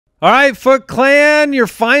All right, Foot Clan, your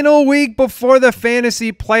final week before the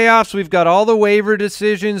fantasy playoffs. We've got all the waiver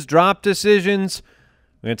decisions, drop decisions.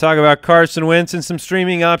 We're going to talk about Carson Wentz and some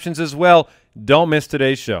streaming options as well. Don't miss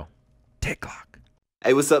today's show. Tick clock.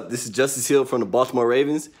 Hey, what's up? This is Justice Hill from the Baltimore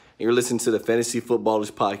Ravens, and you're listening to the Fantasy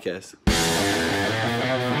Footballers Podcast.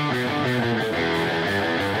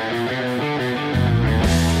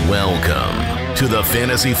 Welcome to the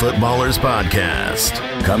Fantasy Footballers Podcast,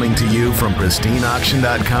 coming to you from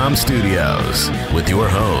pristineauction.com studios with your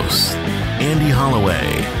hosts, Andy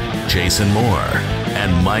Holloway, Jason Moore,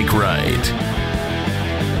 and Mike Wright.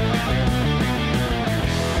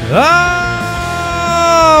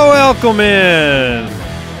 Welcome in.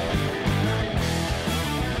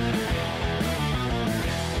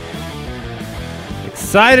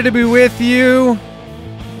 Excited to be with you.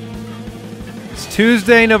 It's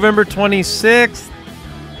Tuesday, November 26th.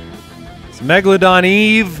 It's Megalodon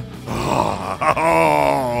Eve.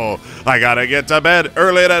 Oh, I gotta get to bed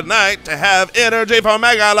early tonight to have energy for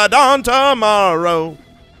Megalodon tomorrow.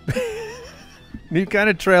 You kind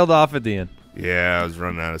of trailed off at the end. Yeah, I was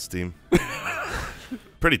running out of steam.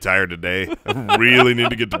 Pretty tired today. I really need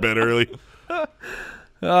to get to bed early.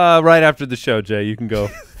 Right after the show, Jay, you can go.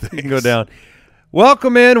 You can go down.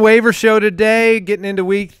 Welcome in, waiver show today. Getting into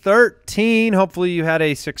week 13. Hopefully, you had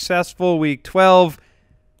a successful week 12,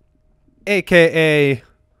 aka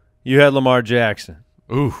you had Lamar Jackson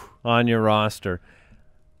on your roster.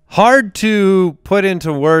 Hard to put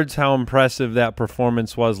into words how impressive that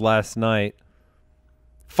performance was last night.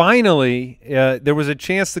 Finally, there was a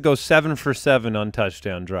chance to go 7 for 7 on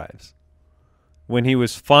touchdown drives when he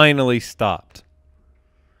was finally stopped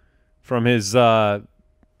from his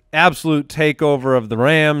absolute takeover of the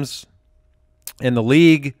Rams and the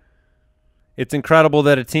league. It's incredible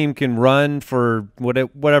that a team can run for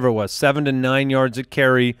whatever it was, 7 to 9 yards a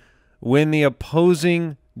carry when the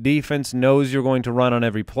opposing defense knows you're going to run on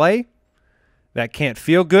every play. That can't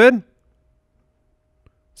feel good.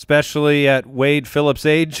 Especially at Wade Phillips'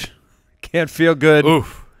 age. Can't feel good.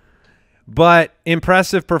 Oof. But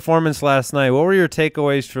impressive performance last night. What were your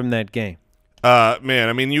takeaways from that game? Man,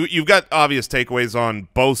 I mean, you've got obvious takeaways on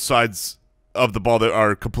both sides of the ball that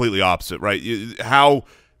are completely opposite, right? How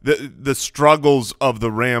the struggles of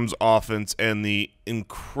the Rams offense and the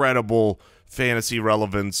incredible fantasy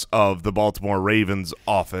relevance of the Baltimore Ravens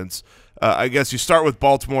offense. I guess you start with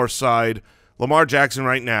Baltimore's side. Lamar Jackson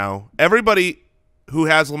right now, everybody who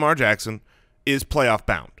has Lamar Jackson is playoff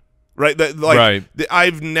bound, right? Right.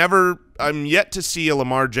 I'm yet to see a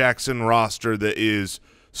Lamar Jackson roster that is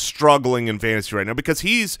struggling in fantasy right now because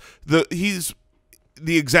he's the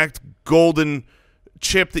exact golden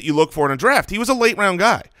chip that you look for in a draft. He was a late round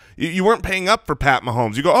guy. You weren't paying up for Pat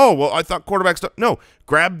Mahomes. You go, oh, well, I thought quarterbacks – no,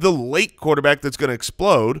 grab the late quarterback that's going to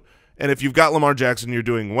explode, and if you've got Lamar Jackson, you're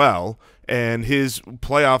doing well. And his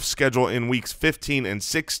playoff schedule in weeks 15 and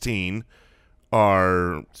 16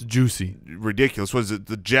 are juicy, ridiculous. Was it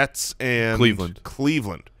the Jets and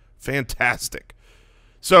Cleveland. Fantastic.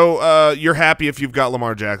 So you're happy if you've got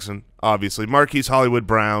Lamar Jackson, obviously. Marquise Hollywood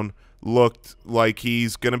Brown looked like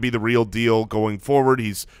he's going to be the real deal going forward.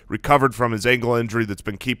 He's recovered from his ankle injury that's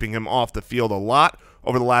been keeping him off the field a lot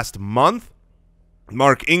over the last month.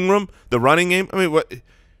 Mark Ingram, the running game. I mean, what?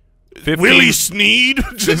 15, Willie Snead?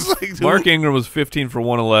 Just like, Mark Ingram was 15 for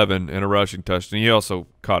 111 and a rushing touchdown. He also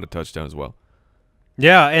caught a touchdown as well.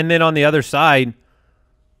 Yeah, and then on the other side,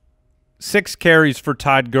 6 carries for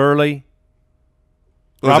Todd Gurley.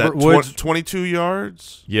 Robert Woods, 22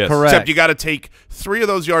 yards? Yes. Correct. Except you got to take 3 of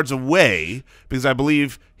those yards away because I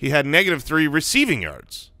believe he had -3 receiving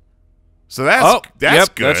yards. So that's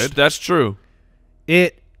good. That's true.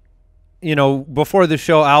 Before the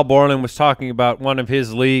show, Al Borland was talking about one of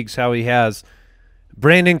his leagues, how he has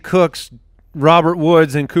Brandon Cooks, Robert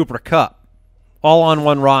Woods, and Cooper Kupp all on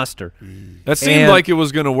one roster. That seemed like it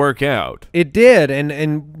was going to work out. It did,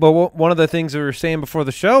 but one of the things that we were saying before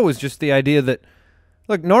the show was just the idea that,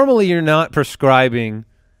 look, normally you're not prescribing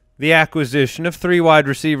the acquisition of 3 wide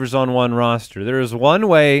receivers on one roster. There is one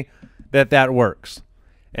way that works,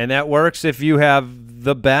 and that works if you have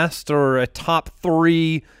the best or a top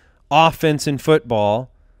 3 offense in football,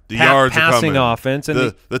 the yards passing are coming. offense,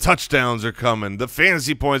 and the touchdowns are coming, the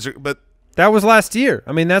fantasy points are. But that was last year.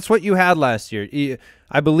 I mean, that's what you had last year.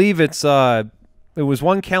 I believe it was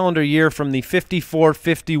one calendar year from the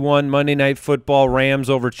 54-51 Monday Night Football Rams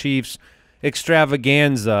over Chiefs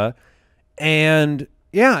extravaganza, and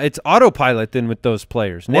yeah, it's autopilot then with those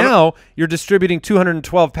players. Now you're distributing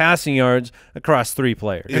 212 passing yards across 3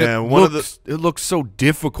 players. Yeah, it looks so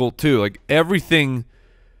difficult too. Like everything.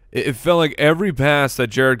 It felt like every pass that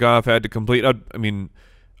Jared Goff had to complete, I mean,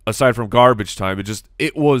 aside from garbage time.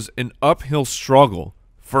 It was an uphill struggle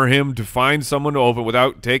for him to find someone to open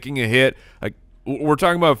without taking a hit. Like, we're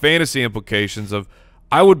talking about fantasy implications of,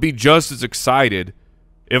 I would be just as excited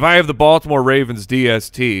if I have the Baltimore Ravens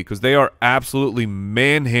DST, because they are absolutely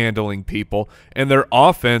manhandling people, and their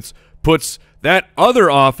offense puts that other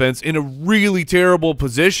offense in a really terrible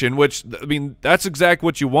position, which, I mean, that's exactly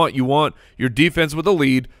what you want. You want your defense with a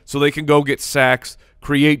lead so they can go get sacks,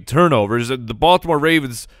 create turnovers. The Baltimore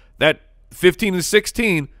Ravens, that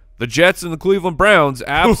 15-16, the Jets and the Cleveland Browns,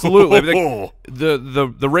 absolutely.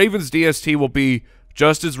 The Ravens DST will be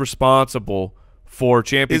just as responsible for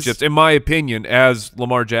championships, in my opinion, as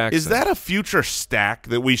Lamar Jackson. Is that a future stack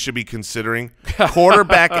that we should be considering?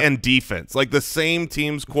 Quarterback and defense, like the same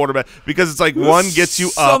team's quarterback, because it's like one gets you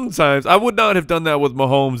up. Sometimes I would not have done that with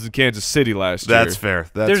Mahomes in Kansas City last year. That's fair.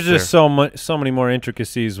 There's just so many more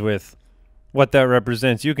intricacies with what that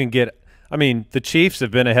represents. You can get, I mean, the Chiefs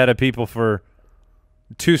have been ahead of people for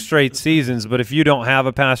 2 straight seasons, but if you don't have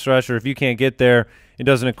a pass rush or if you can't get there, it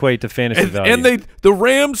doesn't equate to fantasy value. And the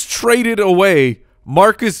Rams traded away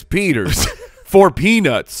Marcus Peters for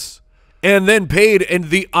peanuts and then paid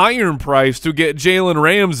the iron price to get Jalen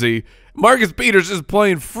Ramsey. Marcus Peters is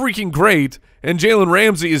playing freaking great, and Jalen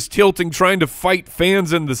Ramsey is tilting, trying to fight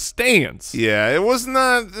fans in the stands. Yeah, it was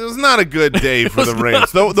not a good day for the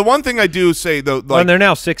Rams. Though the one thing I do say though, like, and they're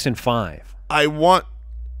now 6-5.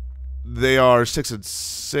 They are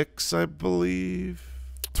 6-6, I believe.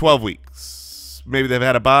 12 weeks. Maybe they've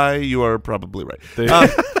had a bye. You are probably right.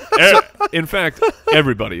 In fact,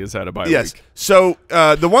 everybody has had a bye yes. week. So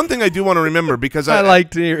the one thing I do want to remember, because I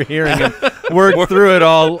liked hearing him work through it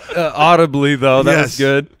all audibly, though. That was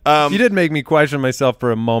good. You did make me question myself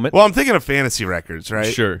for a moment. Well, I'm thinking of fantasy records,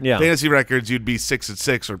 right? Sure. Yeah. Fantasy records, you'd be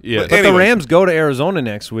 6-6. But the Rams go to Arizona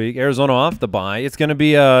next week. Arizona off the bye. It's going to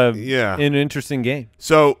be an interesting game.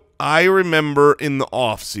 So I remember in the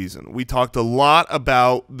offseason, we talked a lot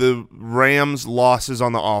about the Rams' losses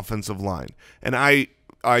on the offensive line. And I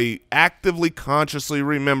actively, consciously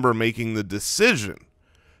remember making the decision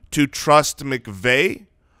to trust McVay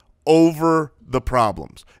over the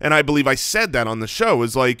problems. And I believe I said that on the show,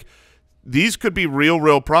 is like, these could be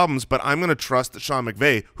real problems, but I'm going to trust Sean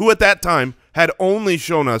McVay, who at that time had only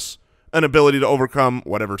shown us an ability to overcome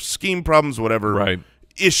whatever scheme problems, whatever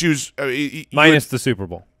issues. Minus the Super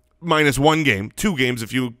Bowl. Minus 1 game, 2 games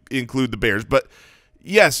if you include the Bears. But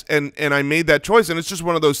yes, and I made that choice, and it's just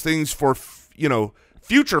one of those things for,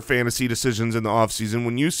 future fantasy decisions in the offseason.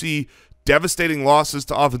 When you see devastating losses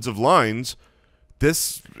to offensive lines,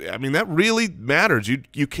 that really matters.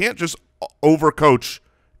 You can't just overcoach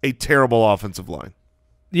a terrible offensive line.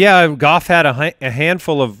 Yeah, Goff had a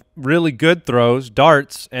handful of really good throws,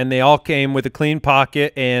 darts, and they all came with a clean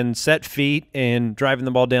pocket and set feet and driving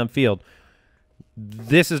the ball downfield.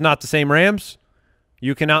 This is not the same Rams.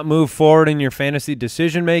 You cannot move forward in your fantasy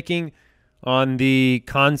decision-making on the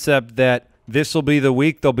concept that this will be the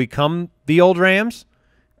week they'll become the old Rams,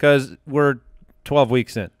 because we're 12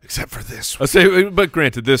 weeks in. Except for this week. But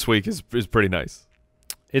granted, this week is pretty nice.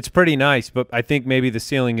 It's pretty nice, but I think maybe the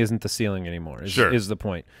ceiling isn't the ceiling anymore is the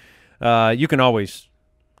point. You can always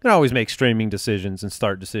make streaming decisions and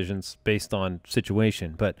start decisions based on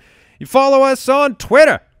situation. But you follow us on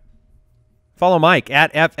Twitter. Follow Mike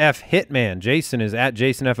at FF Hitman. Jason is at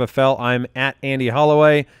JasonFFL. I'm at Andy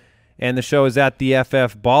Holloway. And the show is at the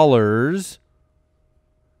FF Ballers.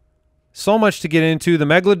 So much to get into. The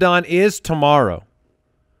Megalodon is tomorrow.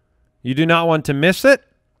 You do not want to miss it.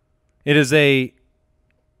 It is a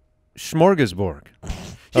smorgasbord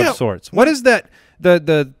of sorts. What is that?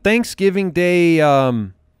 The Thanksgiving Day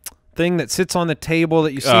thing that sits on the table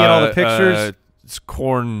that you see in all the pictures? It's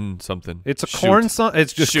corn something. It's a corn something.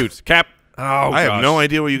 It's just shoot cap. Oh, I have no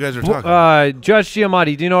idea what you guys are talking about. Judge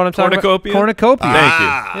Giamatti, do you know what I'm talking about? Cornucopia.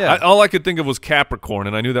 Thank you. Yeah. All I could think of was Capricorn,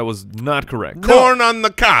 and I knew that was not correct. Corn on the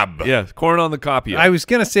cob. Yeah, corn on the copia. I was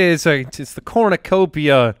gonna say it's the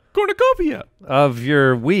cornucopia. Cornucopia of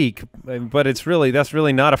your week, but that's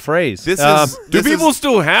really not a phrase. Do people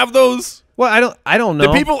still have those? Well, I don't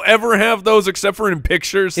know. Do people ever have those except for in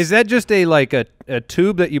pictures? Is that just a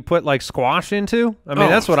tube that you put like squash into? I mean,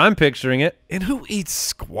 that's what I'm picturing it. And who eats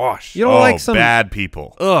squash? You don't like some bad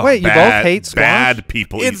people. Wait, you both hate squash? Bad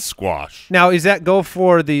people eat squash. Now, is that go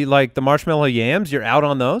for the marshmallow yams? You're out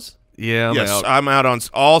on those? Yeah, I'm out on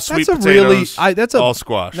all sweet potatoes. All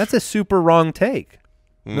squash. That's a super wrong take.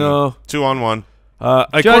 No, 2 on 1.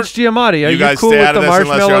 Judge Giamatti, are you guys cool stay with out of the this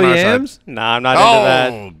unless you're marshmallow on our yams? Nah, I'm not into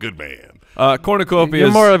that. Oh, good man. Cornucopia You're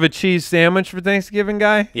is more of a cheese sandwich for Thanksgiving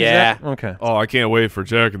guy? Is Yeah. that- okay. Oh, I can't wait for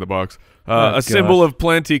Jack in the Box. Oh, a symbol of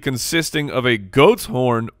plenty consisting of a goat's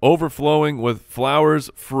horn overflowing with flowers,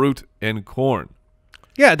 fruit, and corn.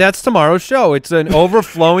 Yeah, that's tomorrow's show. It's an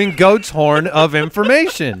overflowing goat's horn of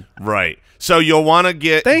information. Right. So you'll want to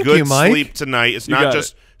get Thank good you, Mike. sleep tonight. It's not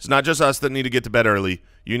just us that need to get to bed early.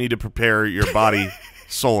 You need to prepare your body,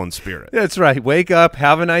 soul, and spirit. That's right. Wake up,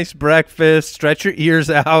 have a nice breakfast, stretch your ears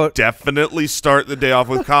out. Definitely start the day off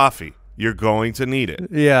with coffee. You're going to need it.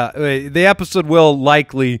 Yeah, the episode will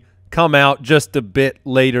likely come out just a bit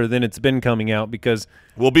later than it's been coming out because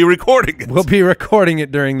We'll be recording it. we'll be recording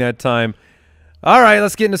it during that time. All right,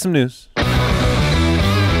 let's get into some news.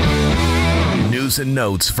 News and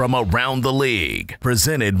notes from around the league,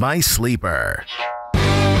 presented by Sleeper.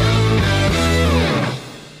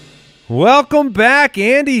 Welcome back,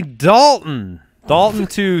 Andy Dalton. Dalton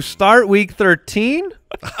to start week 13.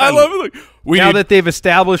 I love it. Now that they've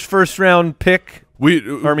established first-round pick,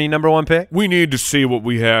 number one pick. we need to see what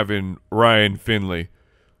we have in Ryan Finley.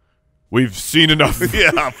 We've seen enough.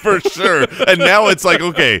 Yeah, for sure. And now it's like,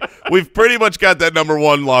 okay, we've pretty much got that number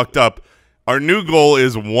one locked up. Our new goal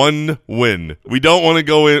is 1 win. We don't want to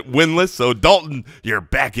go in winless, so Dalton, you're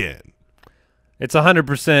back in. It's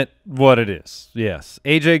 100% what it is, yes.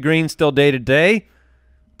 A.J. Green still day-to-day.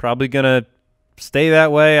 Probably going to stay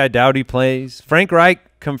that way. I doubt he plays. Frank Reich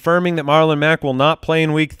confirming that Marlon Mack will not play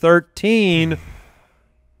in Week 13.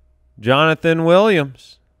 Jonathan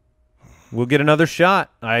Williams will get another shot.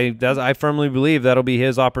 I firmly believe that'll be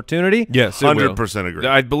his opportunity. Yes, 100% agree.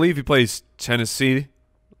 I believe he plays Tennessee,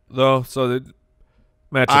 though. So the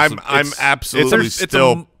matchup. I'm absolutely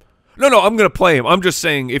still. No, I'm going to play him. I'm just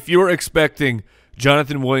saying, if you're expecting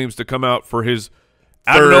Jonathan Williams to come out for his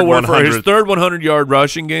out of nowhere for his third 100-yard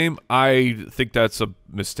rushing game, I think that's a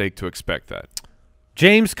mistake to expect that.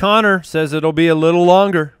 James Conner says it'll be a little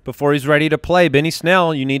longer before he's ready to play. Benny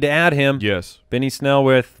Snell, you need to add him. Yes. Benny Snell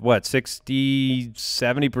with,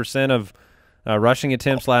 70% of rushing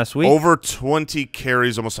attempts last week? Over 20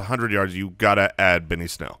 carries, almost 100 yards. You got to add Benny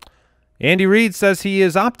Snell. Andy Reid says he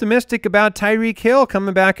is optimistic about Tyreek Hill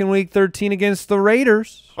coming back in Week 13 against the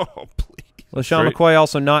Raiders. Oh, please. LaShawn McCoy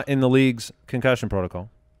also not in the league's concussion protocol.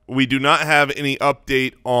 We do not have any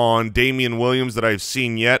update on Damian Williams that I've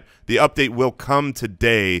seen yet. The update will come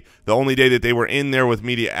today. The only day that they were in there with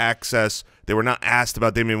media access, they were not asked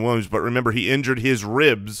about Damian Williams. But remember, he injured his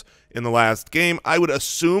ribs in the last game. I would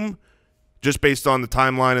assume, just based on the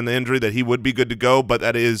timeline and the injury, that he would be good to go. But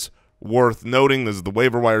that is worth noting. This is the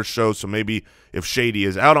Waiver Wire show, so maybe if Shady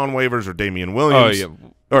is out on waivers or Damian Williams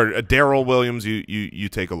or Darrell Williams, you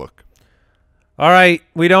take a look. All right,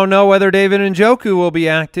 we don't know whether David Njoku will be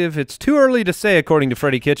active. It's too early to say, according to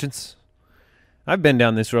Freddie Kitchens. I've been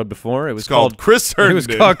down this road before. It was called Chris Herndon. It was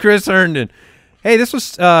called Chris Herndon. Hey, this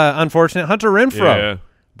was unfortunate. Hunter Renfrow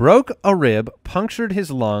broke a rib, punctured his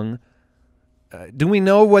lung. Do we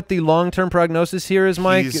know what the long-term prognosis here is,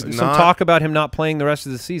 Mike? Some talk about him not playing the rest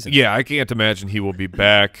of the season. Yeah, I can't imagine he will be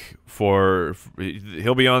back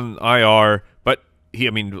he'll be on IR, but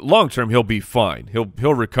long-term he'll be fine.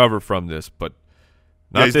 He'll recover from this, but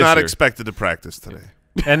he's not expected to practice today.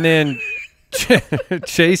 And then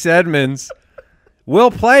Chase Edmonds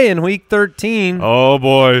will play in Week 13. Oh,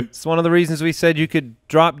 boy. It's one of the reasons we said you could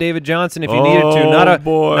drop David Johnson if you needed to.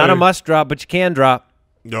 Not a must drop, but you can drop.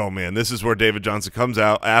 Oh, man, this is where David Johnson comes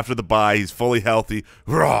out after the bye. He's fully healthy.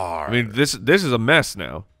 Roar. This is a mess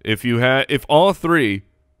now. If all three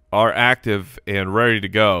are active and ready to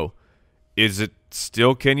go, is it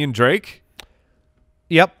still Kenyon Drake?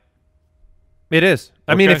 Yep. It is.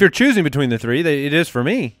 I mean, Okay. if you're choosing between the three, it is for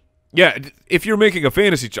me. Yeah, if you're making a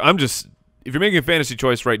fantasy if you're making a fantasy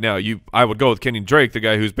choice right now, I would go with Kenyon Drake, the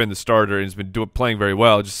guy who's been the starter and has been playing very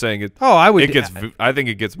well. Just saying it. Oh, I would. I think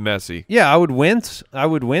it gets messy. Yeah, I would wince. I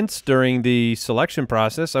would wince during the selection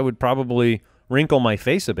process. I would probably wrinkle my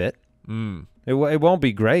face a bit. It won't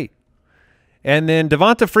be great. And then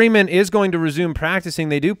Devonta Freeman is going to resume practicing.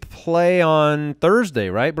 They do play on Thursday,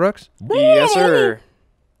 right, Brooks? Yes, sir.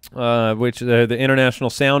 Which the international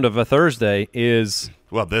sound of a Thursday is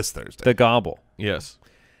this Thursday. the gobble. Yes.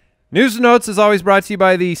 News and Notes is always brought to you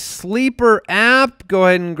by the Sleeper app. Go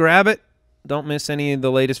ahead and grab it. Don't miss any of the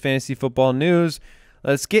latest fantasy football news.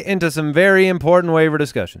 Let's get into some very important waiver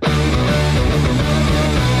discussion.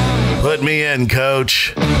 Put me in,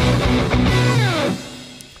 coach.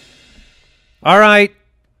 All right.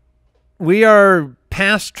 We are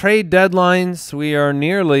past trade deadlines. We are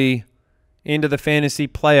nearly into the fantasy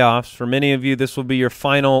playoffs. For many of you, this will be your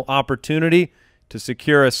final opportunity to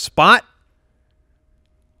secure a spot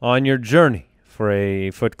on your journey for a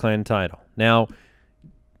Foot Clan title. Now,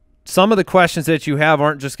 some of the questions that you have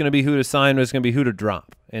aren't just going to be who to sign, but it's going to be who to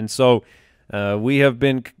drop. And so we have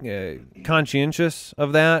been conscientious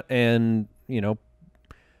of that and,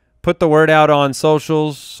 put the word out on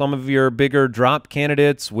socials, some of your bigger drop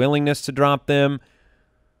candidates, willingness to drop them.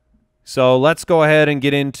 So let's go ahead and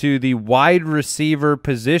get into the wide receiver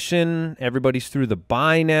position. Everybody's through the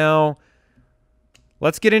bye now.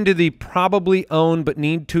 Let's get into the probably owned but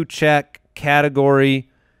need to check category.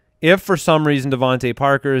 If for some reason Devontae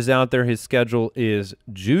Parker is out there, his schedule is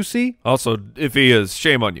juicy. Also, if he is,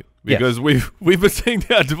 shame on you. Because we've been saying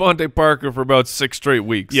that Devontae Parker for about 6 straight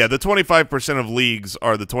weeks. Yeah, the 25% of leagues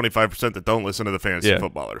are the 25% that don't listen to the fantasy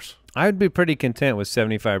footballers. I'd be pretty content with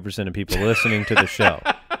 75% of people listening to the show.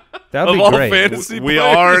 That would Of be all great. fantasy We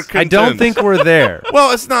players. are I content. don't think we're there.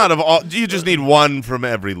 Well, it's not of all. You just need one from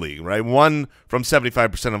every league, right? One from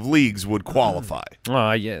 75% of leagues would qualify.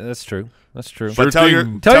 Oh, yeah, that's true. That's true. Sure But tell your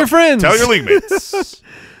thing. Tell your friends. Tell your league mates.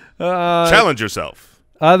 Challenge yourself.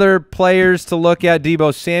 Other players to look at,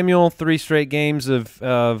 Deebo Samuel, 3 straight games of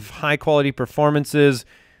high-quality performances.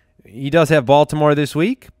 He does have Baltimore this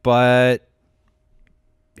week, but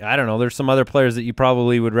I don't know. There's some other players that you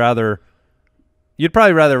probably would rather – you'd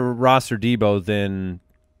probably rather roster Deebo than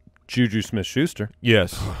Juju Smith-Schuster.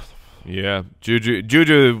 Yes. Yeah.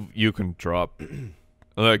 Juju, you can drop.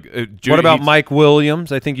 What about Mike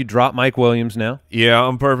Williams? I think you drop Mike Williams now. Yeah,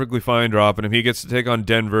 I'm perfectly fine dropping him. He gets to take on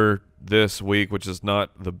Denver this week, which is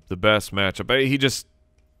not the best matchup.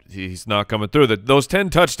 He's not coming through. Those 10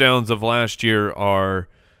 touchdowns of last year are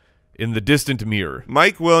in the distant mirror.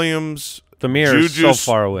 Mike Williams. The mirror is so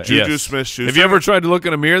far away. Juju Yes. Smith-Schuster. Have you ever tried to look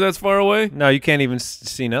in a mirror that's far away? No, you can't even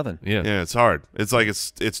see nothing. Yeah. Yeah, it's hard. It's like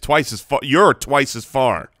it's twice as far. You're twice as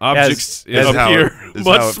far. Objects As up how here, it- is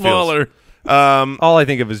much how it feels. smaller. All I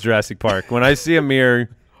think of is Jurassic Park. When I see a mirror,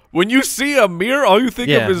 When you see a mirror, all you think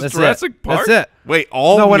yeah, of is that's Jurassic it. Park? That's it. Wait,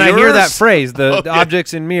 all No, when I hear that mirrors? phrase, the Okay.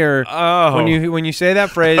 objects in mirror, Oh. when you say that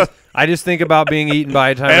phrase, I just think about being eaten by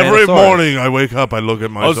a Tyrannosaurus. Every morning I wake up, I look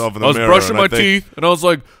at myself in the I was mirror. brushing and my I think, teeth, and I was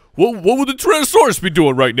like, what would the Tyrannosaurus be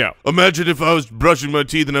doing right now? Imagine if I was brushing my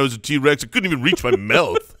teeth and I was a T-Rex. I couldn't even reach my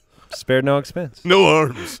mouth. Spared no expense. No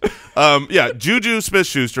arms. Yeah, Juju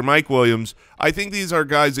Smith-Schuster, Mike Williams. I think these are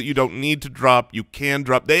guys that you don't need to drop. You can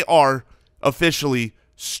drop. They are officially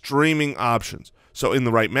streaming options. So in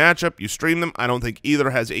the right matchup, you stream them. I don't think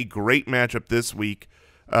either has a great matchup this week.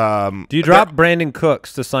 Do you drop Brandon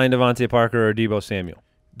Cooks to sign Devontae Parker or Deebo Samuel?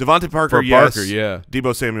 Devontae Parker, For yes. Parker, yeah.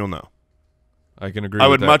 Deebo Samuel, no. I can agree I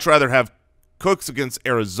with would that. much rather have Cooks against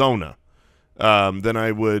Arizona than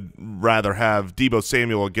I would rather have Deebo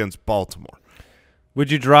Samuel against Baltimore.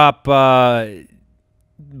 Would you drop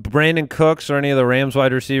Brandon Cooks or any of the Rams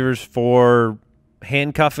wide receivers for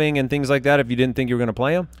handcuffing and things like that if you didn't think you were going to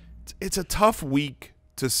play them? It's a tough week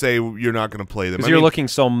to say you're not going to play them. Because you're looking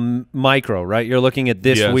so micro, right? You're looking at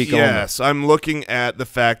this Yes. week only. Yes, I'm looking at the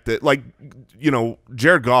fact that,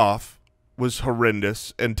 Jared Goff was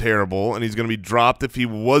horrendous and terrible, and he's going to be dropped if he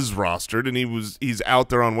was rostered, and he's out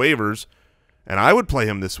there on waivers, and I would play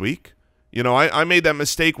him this week. I made that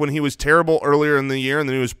mistake when he was terrible earlier in the year, and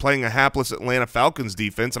then he was playing a hapless Atlanta Falcons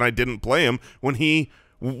defense, and I didn't play him when he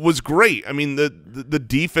was great. I mean, the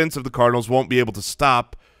defense of the Cardinals won't be able to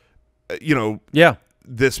stop, Yeah.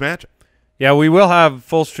 this matchup. Yeah, we will have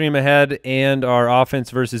full stream ahead and our offense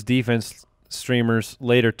versus defense streamers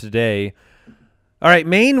later today. All right,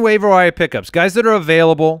 main waiver wire pickups, guys that are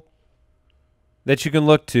available that you can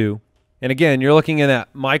look to. And again, you're looking at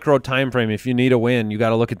that micro time frame. If you need a win, you got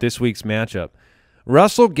to look at this week's matchup.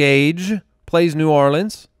 Russell Gage plays New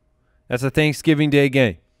Orleans. That's a Thanksgiving Day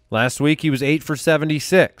game. Last week he was 8 for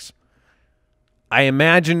 76. I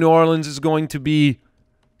imagine New Orleans is going to be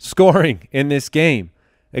scoring in this game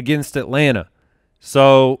against Atlanta.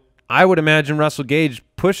 So I would imagine Russell Gage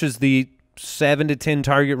pushes the 7 to 10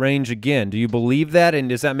 target range again. Do you believe that? And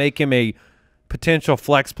does that make him a potential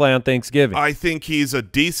flex play on Thanksgiving? I think he's a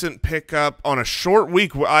decent pickup on a short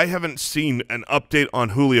week. I haven't seen an update on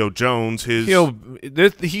Julio Jones.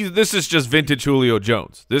 This is just vintage Julio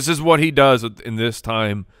Jones. This is what he does in this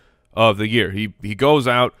time of the year. He goes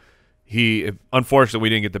out. Unfortunately, we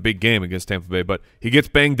didn't get the big game against Tampa Bay, but he gets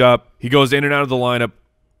banged up. He goes in and out of the lineup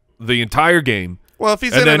the entire game. Well, if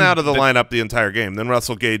he's in and out of the lineup the entire game, then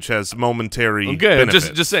Russell Gage has momentary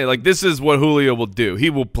benefit. Just say, this is what Julio will do.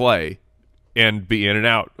 He will play and be in and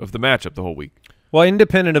out of the matchup the whole week. Well,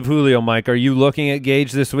 independent of Julio, Mike, are you looking at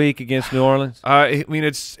Gage this week against New Orleans? I mean,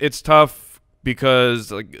 it's tough because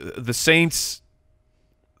the Saints,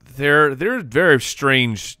 they're a very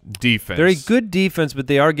strange defense. They're a good defense, but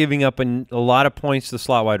they are giving up a lot of points to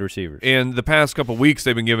slot wide receivers. And the past couple of weeks,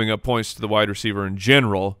 they've been giving up points to the wide receiver in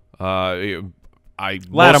general.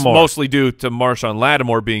 mostly due to Marshawn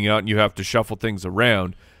Lattimore being out, and you have to shuffle things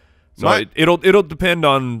around. So it'll depend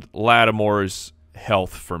on Lattimore's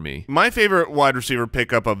health for me. My favorite wide receiver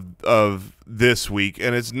pickup of this week,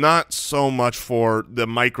 and it's not so much for the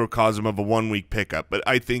microcosm of a 1 week pickup, but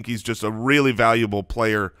I think he's just a really valuable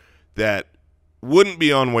player that wouldn't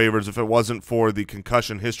be on waivers if it wasn't for the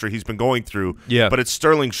concussion history he's been going through. Yeah. But it's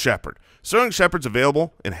Sterling Shepard. Sterling Shepard's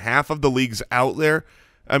available in half of the leagues out there.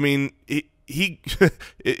 I mean, he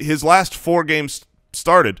his last 4 games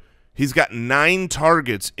started, he's got 9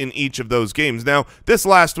 targets in each of those games. Now, this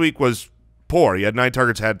last week was poor. He had 9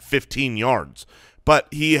 targets, had 15 yards. But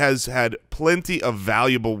he has had plenty of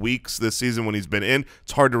valuable weeks this season when he's been in.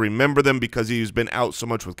 It's hard to remember them because he's been out so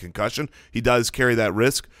much with concussion. He does carry that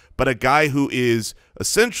risk. But a guy who is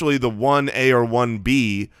essentially the 1A or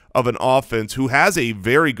 1B of an offense who has a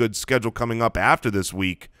very good schedule coming up after this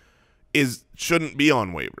week shouldn't be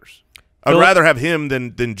on waivers. I'd rather have him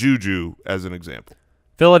than Juju as an example.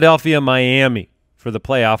 Philadelphia, Miami for the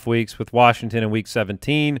playoff weeks with Washington in Week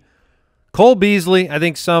 17. Cole Beasley, I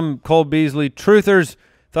think some Cole Beasley truthers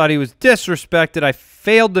thought he was disrespected. I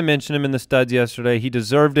failed to mention him in the studs yesterday. He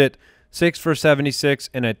deserved it. 6 for 76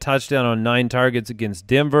 and a touchdown on 9 targets against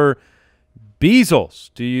Denver. Beasles,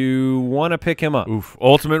 do you want to pick him up? Oof,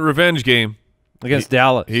 ultimate revenge game against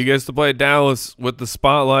Dallas. He gets to play Dallas with the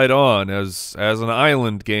spotlight on as an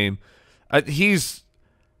island game. He's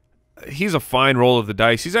a fine roll of the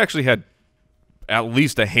dice. He's actually had at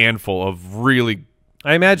least a handful of really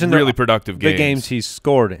productive games. The games he's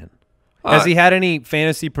scored in. Has he had any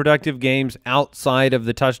fantasy productive games outside of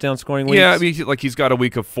the touchdown scoring weeks? Yeah, I mean, he's got a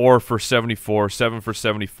week of 4 for 74, 7 for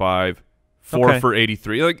 75, 4 for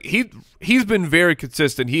 83. Like he's been very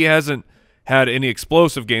consistent. He hasn't had any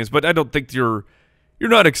explosive games, but I don't think you're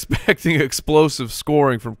not expecting explosive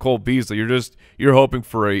scoring from Cole Beasley. You're hoping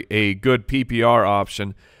for a good PPR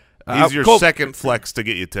option. He's your second flex to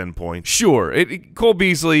get you 10 points. Sure. Cole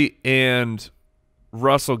Beasley and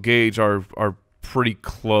Russell Gage are pretty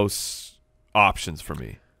close options for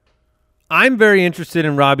me. I'm very interested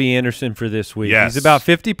in Robbie Anderson for this week. Yes. He's about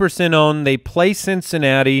 50% owned. They play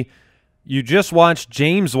Cincinnati. You just watched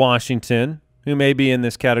James Washington, who may be in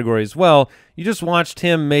this category as well. You just watched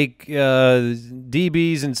him make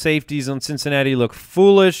DBs and safeties on Cincinnati look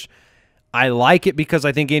foolish. I like it because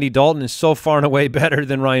I think Andy Dalton is so far and away better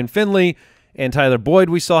than Ryan Finley and Tyler Boyd.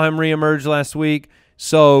 We saw him reemerge last week.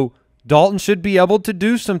 So Dalton should be able to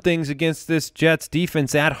do some things against this Jets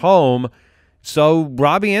defense at home. So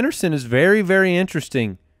Robbie Anderson is very, very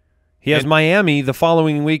interesting. He has Miami the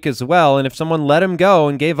following week as well, and if someone let him go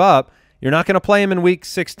and gave up, you're not going to play him in Week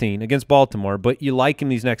 16 against Baltimore, but you like him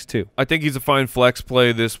these next 2. I think he's a fine flex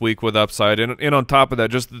play this week with upside, and on top of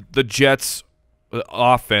that, just the Jets'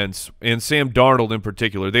 offense and Sam Darnold in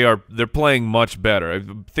particular, they're playing much better. I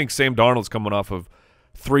think Sam Darnold's coming off of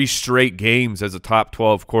 3 straight games as a top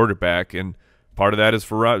 12 quarterback, and part of that is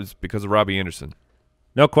because of Robbie Anderson.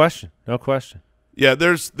 No question. No question. Yeah,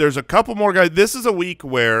 there's a couple more guys. This is a week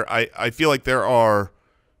where I feel like there are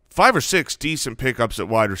 5 or 6 decent pickups at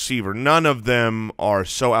wide receiver. None of them are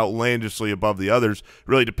so outlandishly above the others.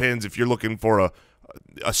 Really depends if you're looking for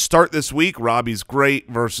a start this week. Robbie's great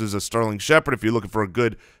versus a Sterling Shepard. If you're looking for a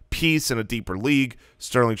good piece in a deeper league,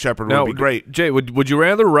 Sterling Shepard would be great. Jay, would you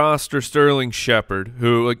rather roster Sterling Shepard,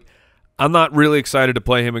 who I'm not really excited to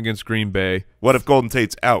play him against Green Bay. What if Golden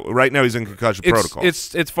Tate's out? Right now he's in concussion protocol.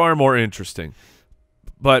 It's far more interesting.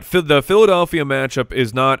 But the Philadelphia matchup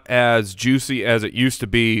is not as juicy as it used to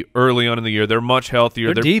be early on in the year. They're much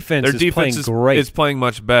healthier. Their defense is playing great. Is playing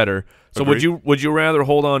much better. So would you rather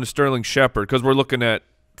hold on to Sterling Shepard because we're looking at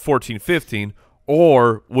 14-15,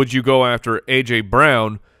 or would you go after A.J.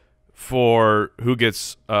 Brown for he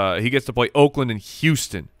gets to play Oakland and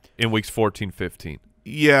Houston in weeks 14-15?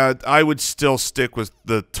 Yeah, I would still stick with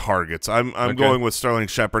the targets. I'm going with Sterling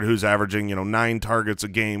Shepard, who's averaging 9 targets a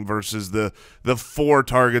game versus the 4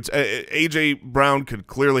 targets. A.J. Brown could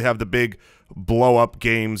clearly have the big blow-up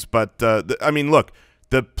games, but I mean, look,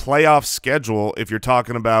 the playoff schedule, if you're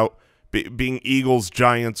talking about being Eagles,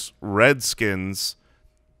 Giants, Redskins,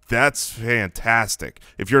 that's fantastic.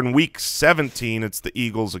 If you're in week 17, it's the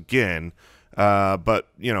Eagles again, but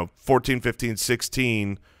 14, 15,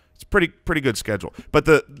 16. It's pretty good schedule. But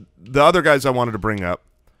the other guys I wanted to bring up,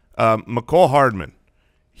 McCole Hardman,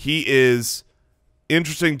 he is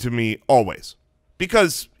interesting to me always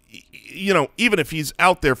because, even if he's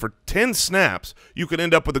out there for 10 snaps, you could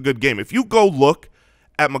end up with a good game. If you go look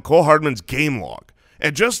at McCole Hardman's game log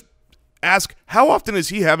and just ask how often is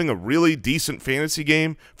he having a really decent fantasy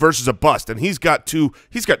game versus a bust, and he's got two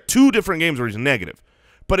different games where he's negative.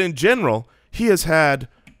 But in general, he has had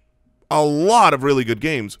a lot of really good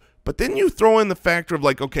games. But then you throw in the factor of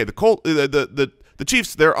like, okay, the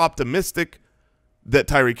Chiefs, they're optimistic that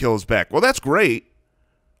Tyreek Hill is back. Well, that's great.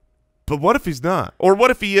 But what if he's not? Or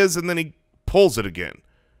what if he is and then he pulls it again?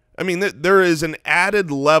 I mean, there is an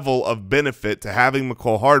added level of benefit to having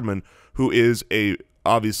McCole Hardman, who is a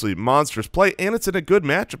obviously monstrous play, and it's in a good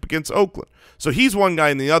matchup against Oakland. So he's one guy,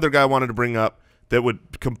 and the other guy I wanted to bring up that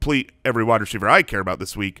would complete every wide receiver I care about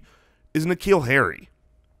this week is N'Keal Harry.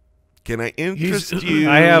 Can I interest you?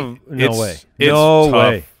 I have no way.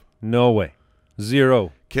 No way.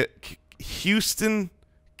 Zero. Houston,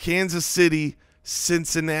 Kansas City,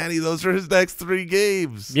 Cincinnati, those are his next 3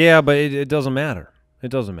 games. Yeah, but it doesn't matter. It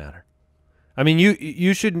doesn't matter. I mean,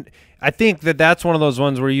 you shouldn't. I think that's one of those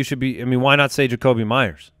ones where you should be. I mean, why not say Jacoby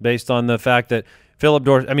Myers based on the fact that Phillip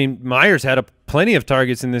Dorsett? I mean, Myers had plenty of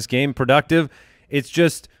targets in this game, productive. It's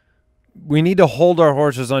just we need to hold our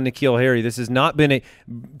horses on N'Keal Harry. This has not been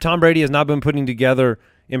Tom Brady has not been putting together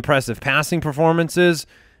impressive passing performances.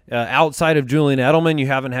 Outside of Julian Edelman, you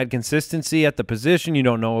haven't had consistency at the position. You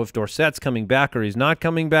don't know if Dorsett's coming back or he's not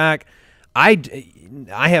coming back. I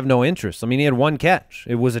have no interest. I mean, he had 1 catch.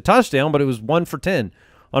 It was a touchdown, but it was 1 for 10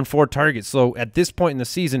 on 4 targets. So at this point in the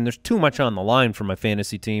season, there's too much on the line for my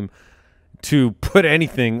fantasy team to put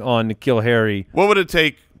anything on N'Keal Harry. What would it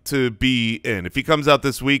take to be in? If he comes out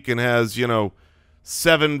this week and has,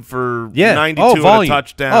 7 for 92 and a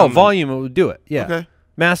touchdown. Oh, volume, it would do it. Yeah. Okay.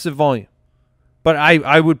 Massive volume. But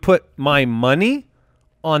I would put my money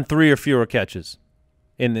on 3 or fewer catches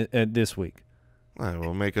in this week. I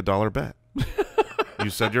will make a $1 bet. You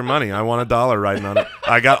said your money. I want $1 riding on it.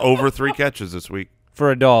 I got over 3 catches this week.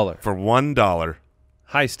 For $1. For $1.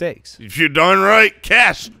 High stakes. You're darn right.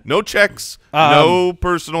 Cash. No checks. No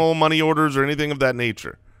personal money orders or anything of that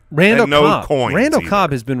nature. Randall Cobb. Coins Randall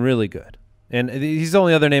Cobb has been really good. And he's the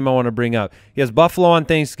only other name I want to bring up. He has Buffalo on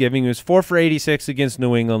Thanksgiving. He was 4 for 86 against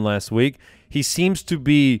New England last week. He seems to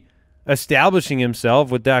be establishing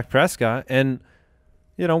himself with Dak Prescott. And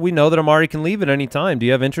we know that Amari can leave at any time. Do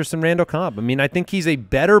you have interest in Randall Cobb? I mean, I think he's a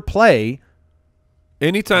better play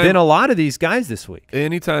than a lot of these guys this week.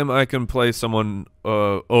 Anytime I can play someone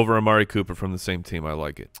over Amari Cooper from the same team, I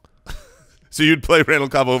like it. So you'd play Randall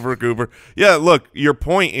Cobb over Cooper? Yeah, look, your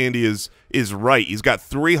point, Andy, is right. He's got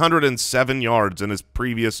 307 yards in his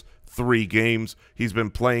previous 3 games. He's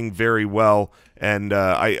been playing very well, and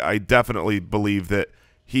I definitely believe that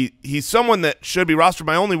he's someone that should be rostered.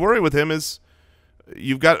 My only worry with him is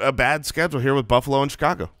you've got a bad schedule here with Buffalo and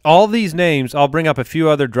Chicago. All these names, I'll bring up a few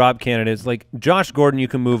other drop candidates. Like Josh Gordon, you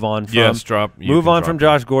can move on from. Yes, move on from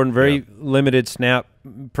Josh Gordon. Very limited snap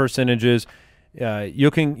percentages.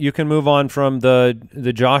 You can move on from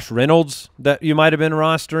the Josh Reynolds that you might have been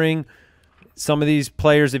rostering. Some of these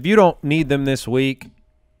players, if you don't need them this week,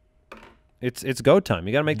 it's go time.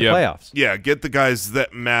 You got to make the playoffs. Yeah, get the guys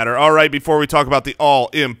that matter. All right, before we talk about the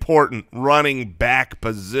all-important running back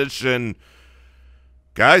position,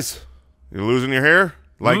 guys, you're losing your hair?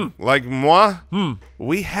 Like moi?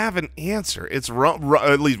 We have an answer. It's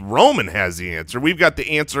at least Roman has the answer. We've got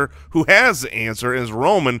the answer. Who has the answer is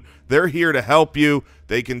Roman. They're here to help you.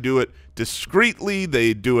 They can do it discreetly.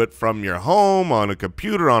 They do it from your home, on a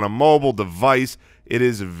computer, on a mobile device. It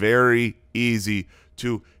is very easy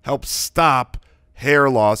to help stop hair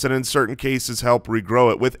loss and in certain cases help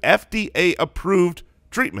regrow it with FDA-approved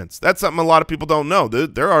treatments. That's something a lot of people don't know.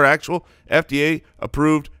 There are actual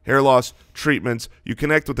FDA-approved hair loss treatments. You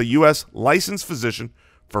connect with a U.S. licensed physician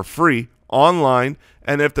for free online,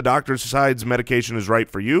 and if the doctor decides medication is right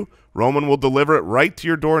for you, Roman will deliver it right to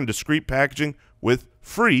your door in discreet packaging with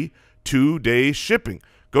free 2-day shipping.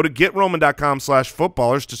 Go to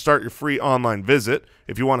GetRoman.com/footballers to start your free online visit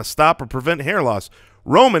if you want to stop or prevent hair loss.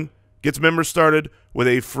 Roman gets members started with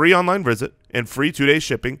a free online visit and free 2-day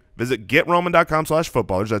shipping. Visit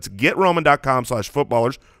GetRoman.com/footballers. That's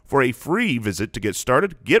GetRoman.com/footballers for a free visit to get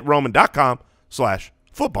started.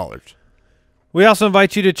 GetRoman.com/footballers. We also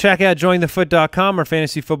invite you to check out jointhefoot.com, our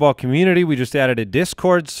fantasy football community. We just added a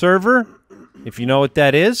Discord server. If you know what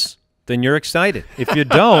that is, then you're excited. If you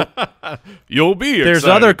don't, you'll be excited. There's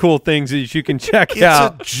other cool things that you can check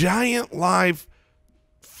out. It's a giant live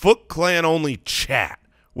Foot Clan-only chat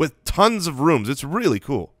with tons of rooms. It's really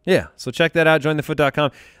cool. Yeah, so check that out,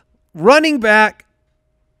 jointhefoot.com. Running back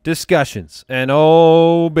discussions. And,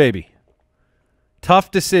 oh, baby, tough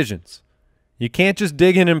decisions. You can't just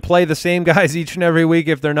dig in and play the same guys each and every week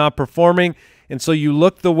if they're not performing. And so you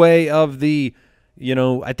look the way of the,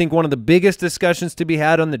 I think one of the biggest discussions to be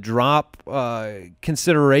had on the drop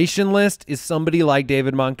consideration list is somebody like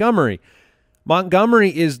David Montgomery.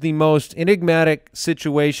 Montgomery is the most enigmatic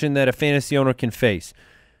situation that a fantasy owner can face.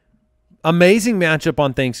 Amazing matchup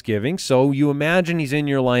on Thanksgiving, so you imagine he's in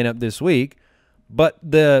your lineup this week. But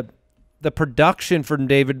the production from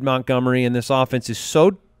David Montgomery in this offense is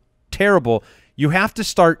so terrible, you have to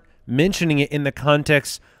start mentioning it in the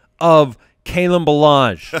context of Kalen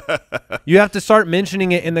Ballage. You have to start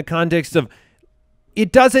mentioning it in the context of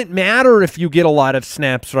it doesn't matter if you get a lot of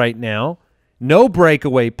snaps right now. No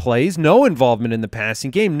breakaway plays, no involvement in the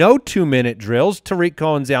passing game, no 2-minute drills. Tariq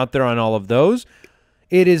Cohen's out there on all of those.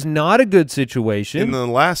 It is not a good situation. In the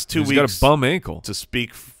last 2 weeks, he's got a bum ankle. To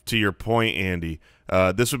speak to your point, Andy,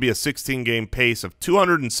 this would be a 16-game pace of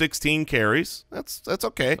 216 carries. That's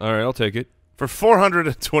okay. All right, I'll take it. For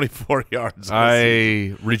 424 yards.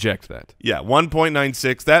 I reject that. Yeah,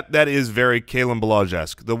 1.96. That is very Kalen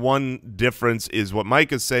Ballage-esque. The one difference is what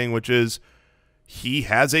Mike is saying, which is he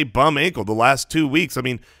has a bum ankle the last 2 weeks. I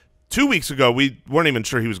mean, 2 weeks ago, we weren't even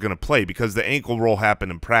sure he was going to play because the ankle roll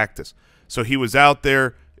happened in practice. So he was out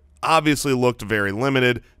there, obviously looked very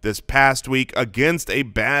limited. This past week against a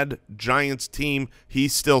bad Giants team, he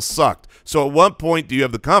still sucked. So at what point do you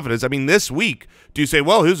have the confidence? I mean, this week, do you say,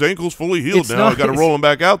 well, his ankle's fully healed now, I've got to roll him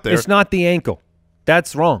back out there? It's not the ankle.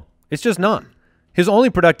 That's wrong. It's just not. His only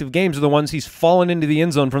productive games are the ones he's fallen into the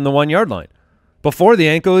end zone from the 1-yard line. Before the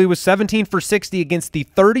ankle, he was 17 for 60 against the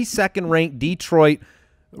 32nd ranked Detroit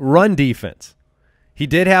run defense. He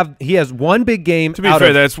has one big game. To be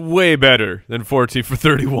fair, that's way better than 14 for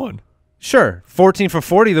 31. Sure, 14 for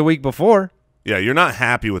 40 the week before. Yeah, you're not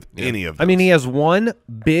happy with any of those. I mean, he has one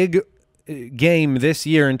big game this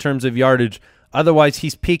year in terms of yardage. Otherwise,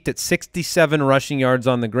 he's peaked at 67 rushing yards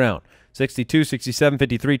on the ground. 62, 67,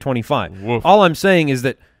 53, 25. Woof. All I'm saying is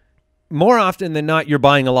that more often than not, you're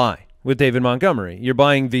buying a lie with David Montgomery. You're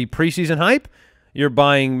buying the preseason hype. You're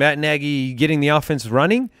buying Matt Nagy getting the offense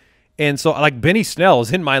running. And so, like, Benny Snell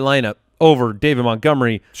is in my lineup over David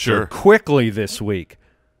Montgomery quickly this week.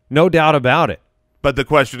 No doubt about it. But the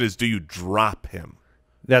question is, do you drop him?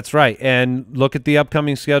 That's right. And look at the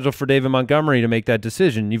upcoming schedule for David Montgomery to make that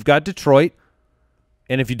decision. You've got Detroit,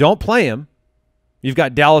 and if you don't play him, you've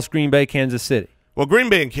got Dallas, Green Bay, Kansas City. Well, Green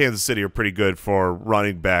Bay and Kansas City are pretty good for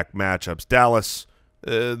running back matchups. Dallas,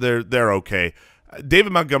 they're okay.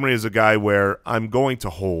 David Montgomery is a guy where I'm going to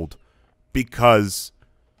hold because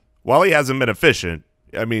while he hasn't been efficient,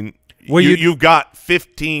 I mean, you've got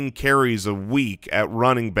 15 carries a week at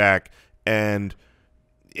running back and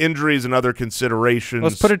injuries and other considerations.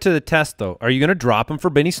 Let's put it to the test, though. Are you going to drop him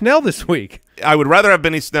for Benny Snell this week? I would rather have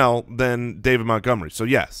Benny Snell than David Montgomery, so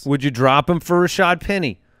yes. Would you drop him for Rashad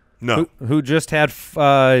Penny? No. Who just had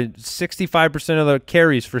 65% of the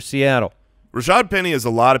carries for Seattle? Rashad Penny is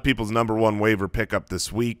a lot of people's #1 waiver pickup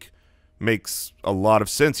this week. Makes a lot of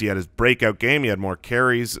sense. He had his breakout game. He had more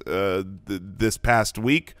carries this past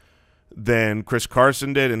week than Chris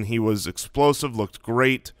Carson did, and he was explosive, looked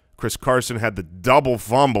great. Chris Carson had the double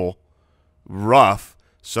fumble, rough.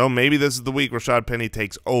 So maybe this is the week Rashad Penny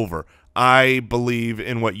takes over. I believe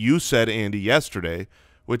in what you said, Andy, yesterday,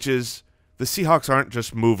 which is the Seahawks aren't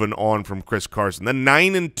just moving on from Chris Carson. The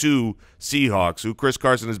 9-2 Seahawks, who Chris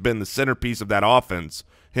Carson has been the centerpiece of that offense,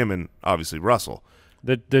 him and obviously Russell.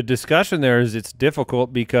 The discussion there is it's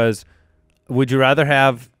difficult because would you rather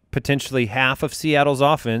have potentially half of Seattle's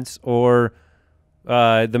offense or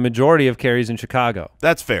the majority of carries in Chicago?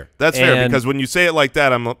 That's fair. That's fair because when you say it like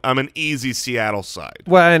that, I'm an easy Seattle side.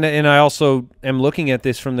 Well, and I also am looking at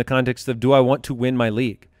this from the context of, do I want to win my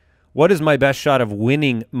league? What is my best shot of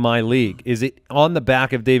winning my league? Is it on the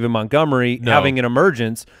back of David Montgomery having an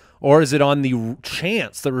emergence, or is it on the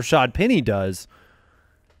chance that Rashad Penny does?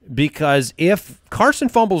 Because if Carson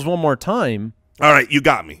fumbles one more time, all right, you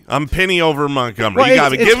got me. I'm Penny over Montgomery. Well, you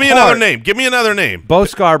got me. Give me another name. Give me another name. Bo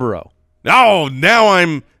Scarborough. Oh, now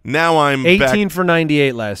I'm 18 back. for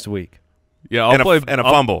 98 last week. Yeah, I'll play a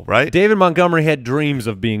fumble, right? David Montgomery had dreams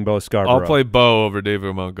of being Bo Scarborough. I'll play Bo over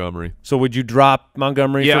David Montgomery. So would you drop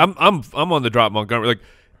Montgomery? Yeah, I'm on the drop Montgomery. Like,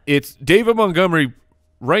 it's David Montgomery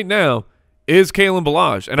right now is Kalen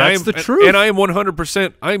Ballage, and that's the truth. And I am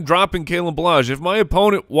 100%. I'm dropping Kalen Ballage. If my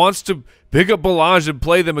opponent wants to pick up Ballage and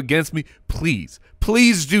play them against me, please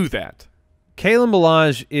do that. Kalen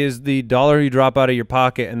Ballage is the dollar you drop out of your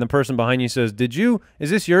pocket, and the person behind you says, is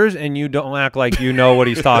this yours? And you don't act like you know what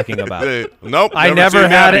he's talking about. Nope. I never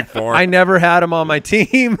had it. Before. I never had him on my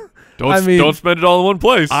team. Don't spend it all in one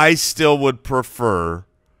place. I still would prefer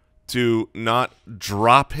to not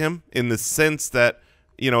drop him in the sense that,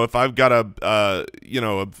 if I've got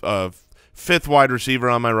a fifth wide receiver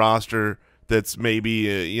on my roster that's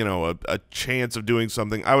maybe a chance of doing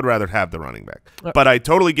something, I would rather have the running back. But I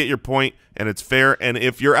totally get your point, and it's fair. And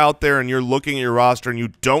if you're out there and you're looking at your roster and you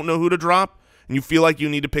don't know who to drop, and you feel like you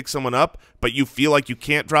need to pick someone up, but you feel like you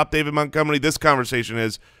can't drop David Montgomery, this conversation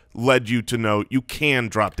has led you to know you can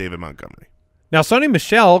drop David Montgomery. Now, Sonny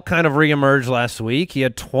Michel kind of reemerged last week. He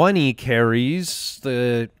had 20 carries.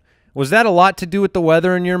 Was that a lot to do with the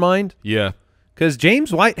weather in your mind? Yeah. Because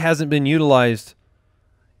James White hasn't been utilized,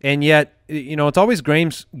 and yet, you know, it's always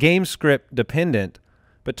game script dependent.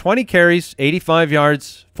 But 20 carries, 85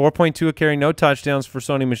 yards, 4.2 a carry, no touchdowns for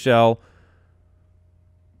Sonny Michel.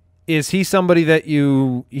 Is he somebody that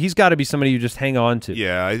he's got to be somebody you just hang on to?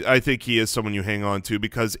 Yeah, I think he is someone you hang on to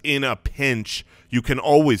because in a pinch, you can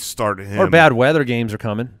always start him. Or bad weather games are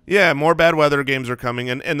coming. Yeah, more bad weather games are coming.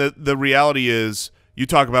 And the reality is, you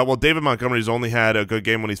talk about, well, David Montgomery's only had a good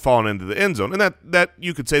game when he's fallen into the end zone. And that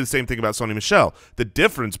you could say the same thing about Sonny Michel. The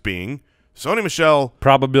difference being Sonny Michel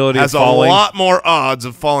probability has of falling. A lot more odds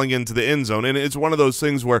of falling into the end zone. And it's one of those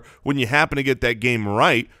things where when you happen to get that game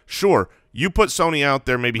right, sure, you put Sony out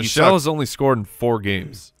there, maybe Michel has only scored in 4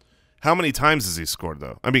 games. How many times has he scored,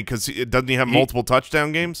 though? I mean, because doesn't he have multiple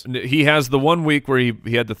touchdown games? He has the 1 week where he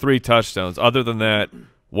had the 3 touchdowns. Other than that,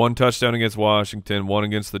 1 touchdown against Washington, 1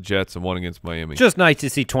 against the Jets, and 1 against Miami. Just nice to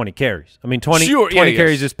see 20 carries. I mean, 20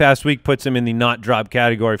 carries this past week puts him in the not drop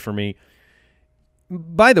category for me.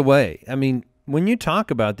 By the way, I mean, when you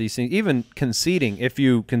talk about these things, even conceding, if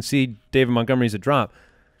you concede David Montgomery's a drop,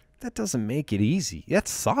 that doesn't make it easy. That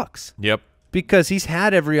sucks. Yep. Because he's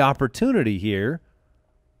had every opportunity here,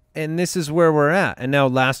 and this is where we're at. And now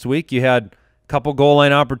last week you had a couple goal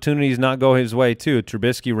line opportunities not go his way too.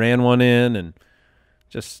 Trubisky ran one in and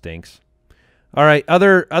just stinks. All right,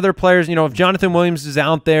 other players, you know, if Jonathan Williams is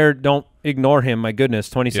out there, don't ignore him. My goodness,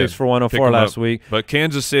 26 for 104 last week. But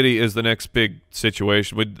Kansas City is the next big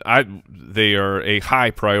situation. They are a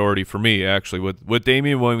high priority for me, actually. With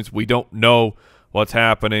Damian Williams, we don't know what's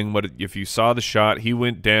happening. But if you saw the shot, he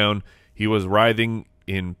went down. He was writhing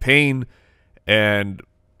in pain, and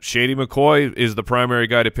Shady McCoy is the primary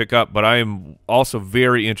guy to pick up. But I am also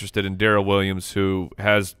very interested in Darrell Williams, who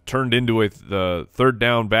has turned into the third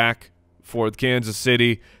down back for Kansas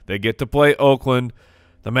City. They get to play Oakland.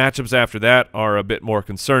 The matchups after that are a bit more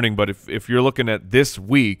concerning. But if you're looking at this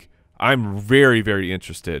week, I'm very, very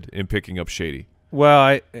interested in picking up Shady. Well,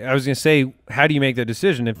 I was going to say, how do you make that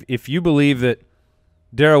decision? If you believe that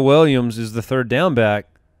Darrell Williams is the third down back,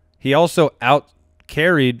 he also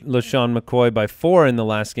out-carried LaShawn McCoy by 4 in the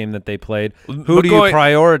last game that they played. Who do you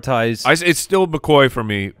prioritize? It's still McCoy for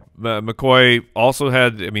me. McCoy also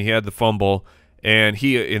had he had the fumble, and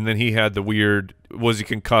then he had the weird, was he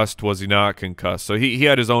concussed, was he not concussed? So he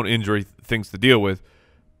had his own injury things to deal with.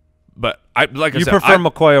 But I prefer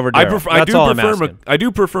McCoy over Darrell. I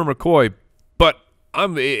do prefer McCoy, but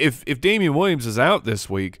if Damian Williams is out this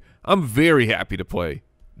week, I'm very happy to play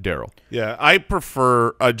Darrell. Yeah, I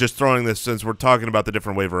prefer just throwing this, since we're talking about the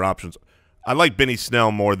different waiver options. I like Benny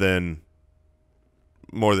Snell more than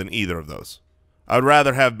either of those. I'd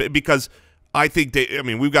rather have, because I think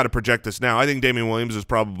we've got to project this now. I think Damian Williams is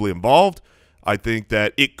probably involved. I think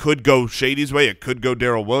that it could go Shady's way, it could go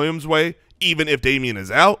Darrell Williams' way, even if Damian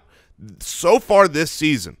is out. So far this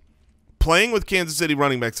season, playing with Kansas City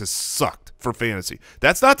running backs has sucked for fantasy.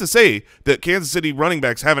 That's not to say that Kansas City running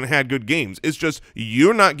backs haven't had good games. It's just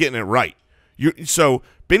you're not getting it right. So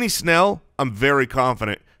Benny Snell, I'm very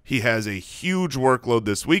confident he has a huge workload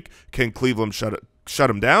this week. Can Cleveland shut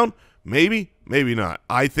him down? Maybe, maybe not.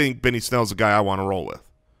 I think Benny Snell's the guy I want to roll with.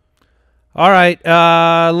 All right,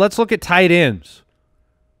 let's look at tight ends.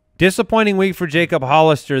 Disappointing week for Jacob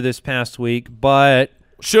Hollister this past week, but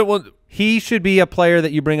he should be a player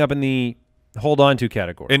that you bring up in the hold-on-to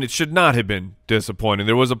category. And it should not have been disappointing.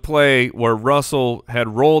 There was a play where Russell had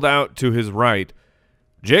rolled out to his right.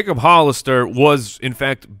 Jacob Hollister was, in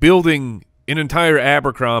fact, building an entire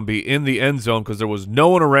Abercrombie in the end zone because there was no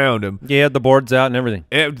one around him. He had the boards out and everything.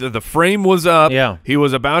 And the frame was up. Yeah. He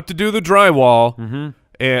was about to do the drywall. Mm-hmm.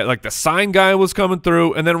 And like the sign guy was coming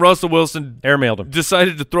through, and then Russell Wilson airmailed him.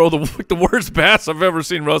 Decided to throw the worst pass I've ever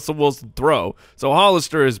seen Russell Wilson throw. So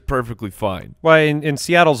Hollister is perfectly fine. Well, in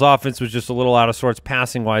Seattle's offense was just a little out of sorts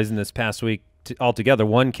passing-wise in this past week altogether.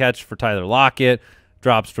 1 catch for Tyler Lockett,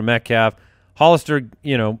 drops for Metcalf. Hollister,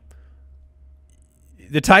 the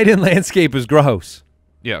tight end landscape is gross.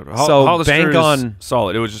 Yeah, so Hollister bank on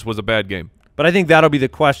solid. It was a bad game. But I think that'll be the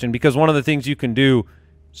question, because one of the things you can do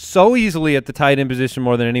so easily at the tight end position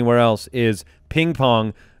more than anywhere else is ping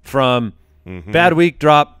pong from bad week,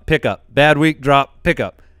 drop, pickup, bad week, drop,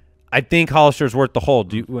 pickup. I think Hollister's worth the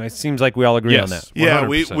hold. It seems like we all agree on that. 100%. Yeah,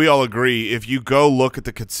 we all agree. If you go look at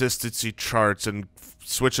the consistency charts and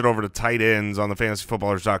switch it over to tight ends on the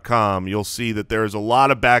fantasyfootballers.com, you'll see that there is a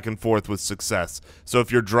lot of back and forth with success. So if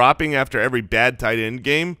you're dropping after every bad tight end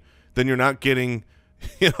game, then you're not getting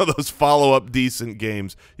those follow-up decent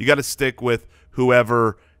games. You got to stick with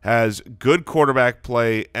whoever has good quarterback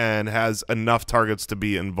play and has enough targets to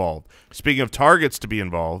be involved. Speaking of targets to be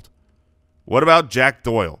involved, what about Jack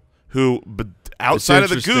Doyle, who outside of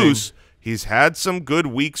the Goose, he's had some good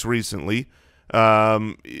weeks recently.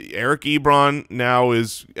 Eric Ebron now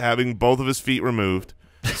is having both of his feet removed.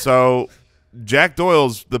 So Jack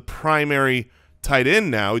Doyle's the primary tight end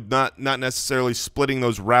now, not necessarily splitting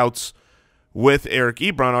those routes with Eric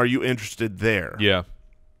Ebron. Are you interested there? Yeah.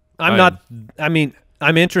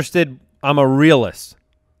 I'm interested. I'm a realist,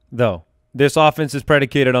 though. This offense is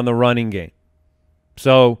predicated on the running game.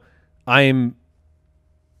 So I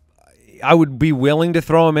would be willing to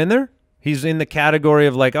throw him in there. He's in the category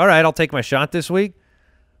of like, all right, I'll take my shot this week.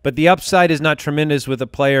 But the upside is not tremendous with a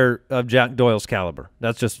player of Jack Doyle's caliber.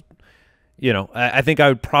 That's just, I think I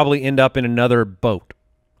would probably end up in another boat.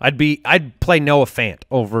 I'd play Noah Fant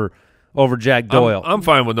over Jack Doyle. I'm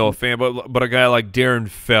fine with Noah Fant, but a guy like Darren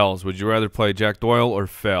Fells, would you rather play Jack Doyle or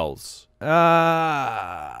Fells?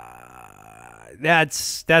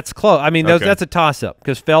 That's close. I mean, Okay. that's a toss-up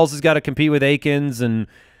because Fells has got to compete with Akins, and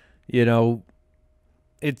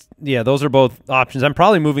those are both options. I'm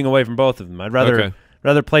probably moving away from both of them. I'd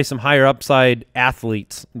rather play some higher upside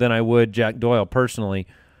athletes than I would Jack Doyle personally,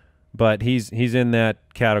 but he's in that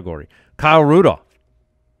category. Kyle Rudolph.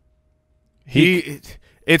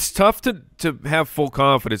 It's tough to have full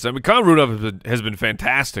confidence. I mean, Kyle Rudolph has been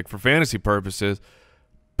fantastic for fantasy purposes,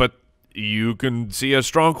 but you can see a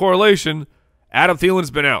strong correlation. Adam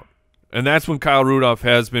Thielen's been out, and that's when Kyle Rudolph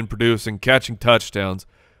has been producing, catching touchdowns.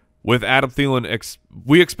 With Adam Thielen,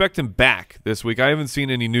 we expect him back this week. I haven't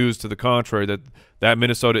seen any news to the contrary that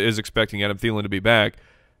Minnesota is expecting Adam Thielen to be back.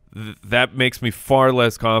 That makes me far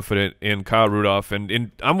less confident in Kyle Rudolph.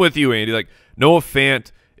 And I'm with you, Andy. Like, Noah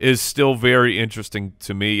Fant is still very interesting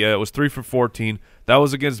to me. Yeah, it was 3 for 14. That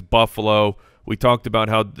was against Buffalo. We talked about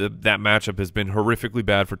how that matchup has been horrifically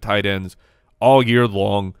bad for tight ends all year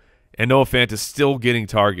long, and Noah Fant is still getting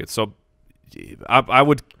targets. So I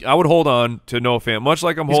would hold on to Noah Fant, much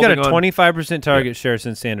like He's got a 25% target share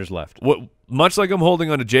since Sanders left. Much like I'm holding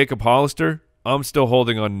on to Jacob Hollister, I'm still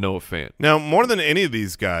holding on to Noah Fant. Now, more than any of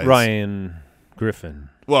these guys, Ryan Griffin.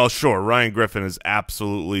 Well, sure, Ryan Griffin is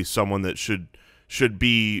absolutely someone that should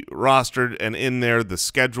be rostered and in there. The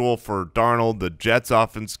schedule for Darnold, the Jets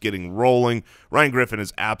offense getting rolling. Ryan Griffin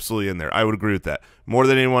is absolutely in there. I would agree with that. More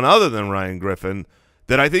than anyone other than Ryan Griffin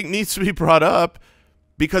that I think needs to be brought up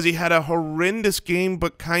because he had a horrendous game,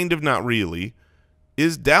 but kind of not really,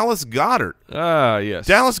 is Dallas Goedert. Yes.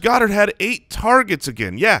 Dallas Goedert had 8 targets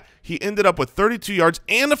again. Yeah, he ended up with 32 yards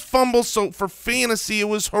and a fumble, so for fantasy it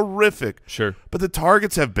was horrific. Sure. But the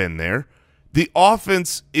targets have been there. The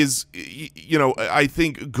offense is, I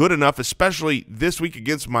think good enough, especially this week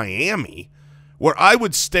against Miami, where I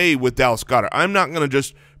would stay with Dallas Goedert. I'm not going to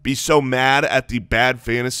just be so mad at the bad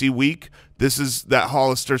fantasy week. This is that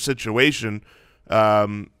Hollister situation.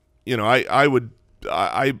 I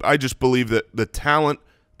just believe that the talent,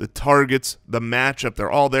 the targets, the matchup,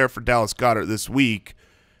 they're all there for Dallas Goedert this week.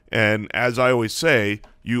 And as I always say,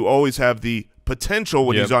 you always have the potential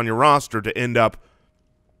when he's on your roster to end up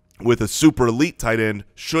with a super elite tight end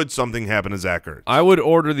should something happen to Zach Ertz. I would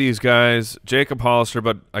order these guys, Jacob Hollister,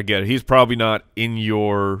 but I get it. He's probably not in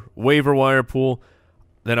your waiver wire pool.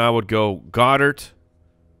 Then I would go Goddard,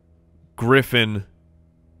 Griffin,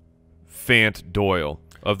 Fant, Doyle,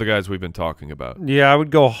 of the guys we've been talking about. Yeah, I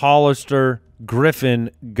would go Hollister,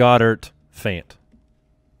 Griffin, Goddard, Fant.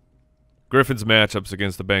 Griffin's matchups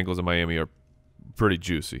against the Bengals in Miami are pretty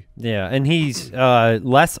juicy. Yeah, and he's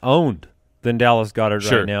less owned than Dallas Goedert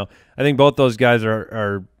right now. I think both those guys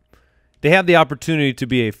are they have the opportunity to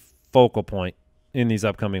be a focal point in these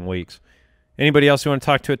upcoming weeks. Anybody else you want to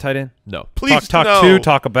talk to at tight end? No. Please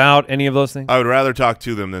talk about any of those things? I would rather talk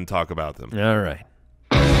to them than talk about them. All right.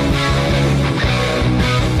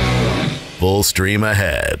 Full stream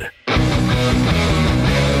ahead.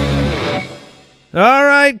 All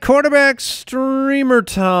right, quarterback streamer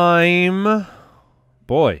time.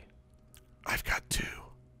 Boy. I've got 2.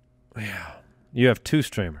 Yeah. You have 2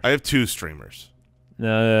 streamers. I have 2 streamers.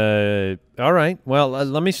 All right. Well,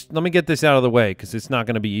 let me get this out of the way because it's not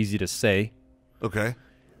going to be easy to say. Okay.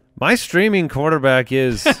 My streaming quarterback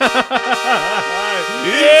is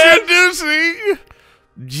introducing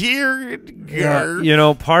Jared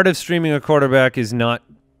Goff. Part of streaming a quarterback is not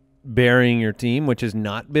burying your team, which has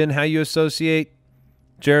not been how you associate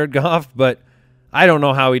Jared Goff, but I don't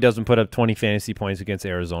know how he doesn't put up 20 fantasy points against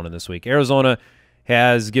Arizona this week. Arizona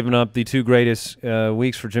has given up the 2 greatest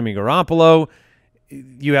weeks for Jimmy Garoppolo.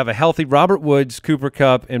 you have a healthy Robert Woods, Cooper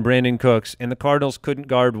Kupp, and Brandon Cooks, and the Cardinals couldn't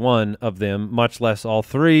guard one of them, much less all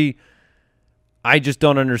three. I just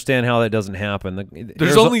don't understand how that doesn't happen.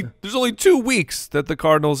 There's only 2 weeks that the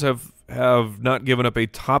Cardinals have not given up a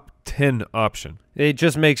top 10 option. It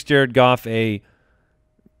just makes Jared Goff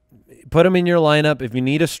put him in your lineup if you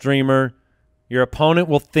need a streamer. Your opponent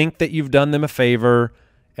will think that you've done them a favor,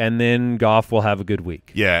 and then Goff will have a good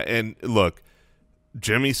week. Yeah, and look,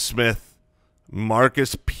 Jimmy Smith,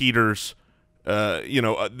 Marcus Peters,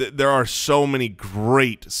 there are so many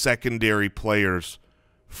great secondary players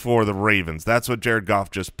for the Ravens. That's what Jared Goff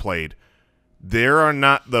just played. There are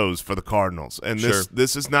not those for the Cardinals, and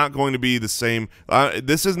this is not going to be the same.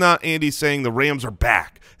 This is not Andy saying the Rams are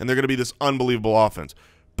back and they're going to be this unbelievable offense,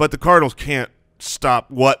 but the Cardinals can't stop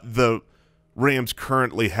what the Rams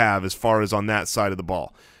currently have as far as on that side of the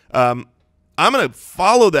ball. I'm going to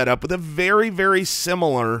follow that up with a very, very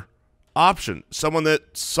similar option. Someone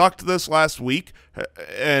that sucked this last week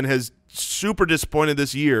and has super disappointed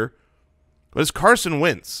this year was Carson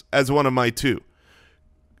Wentz as one of my 2.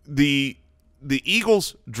 The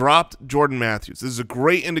Eagles dropped Jordan Matthews. This is a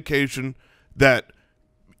great indication that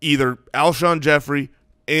either Alshon Jeffrey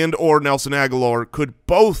and or Nelson Aguilar could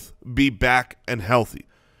both be back and healthy.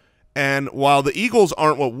 And while the Eagles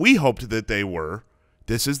aren't what we hoped that they were,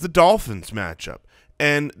 this is the Dolphins matchup.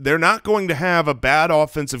 And they're not going to have a bad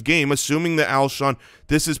offensive game, assuming that Alshon –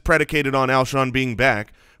 this is predicated on Alshon being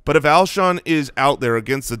back. But if Alshon is out there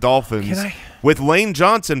against the Dolphins, with Lane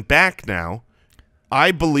Johnson back now,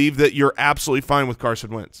 I believe that you're absolutely fine with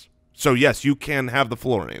Carson Wentz. So, yes, you can have the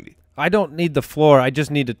floor, Andy. I don't need the floor. I just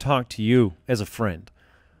need to talk to you as a friend.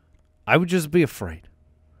 I would just be afraid.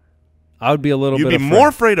 I would be a little bit afraid. You'd be more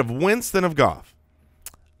afraid of Wentz than of Goff.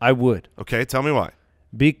 I would. Okay, tell me why.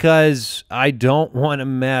 Because I don't want to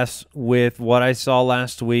mess with what I saw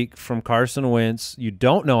last week from Carson Wentz. You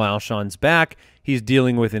don't know Alshon's back. He's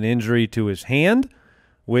dealing with an injury to his hand,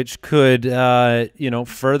 which could,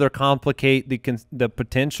 further complicate the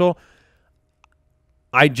potential.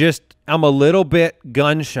 I'm a little bit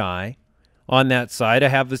gun shy on that side. I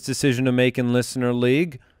have this decision to make in Listener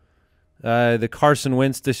League, the Carson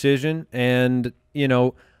Wentz decision, and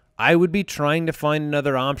I would be trying to find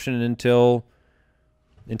another option until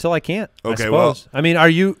I can't. Okay, I suppose. Well, I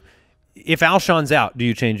mean, if Alshon's out, do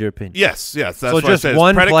you change your opinion? Yes. That's so what just I said.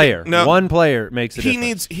 one player. No, one player makes a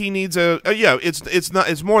difference. He needs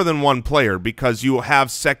it's more than one player because you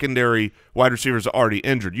have secondary wide receivers already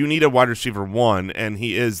injured. You need a wide receiver 1, and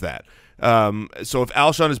he is that. So if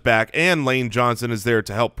Alshon is back and Lane Johnson is there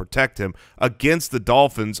to help protect him against the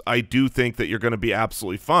Dolphins, I do think that you're going to be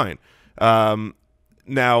absolutely fine.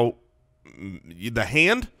 Now, the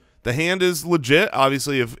hand is legit.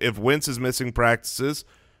 Obviously, if Wentz is missing practices,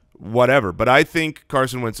 whatever. But I think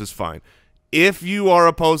Carson Wentz is fine. If you are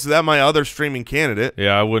opposed to that, my other streaming candidate.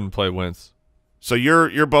 Yeah, I wouldn't play Wentz. So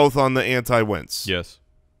you're both on the anti-Wentz. Yes.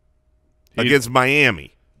 Against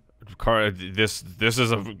Miami. This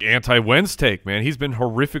is an anti-Wentz take, man. He's been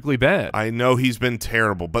horrifically bad. I know he's been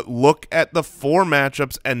terrible, but look at the 4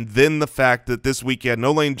 matchups and then the fact that this week you had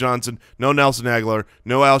no Lane Johnson, no Nelson Aguilar,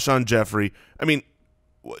 no Alshon Jeffrey. I mean,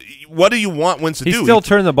 what do you want Wentz to do? He still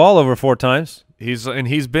turned the ball over 4 times. He's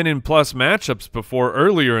been in plus matchups before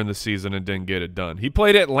earlier in the season and didn't get it done. He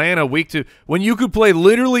played Atlanta week 2 when you could play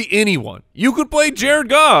literally anyone. You could play Jared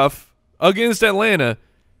Goff against Atlanta.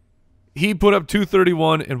 He put up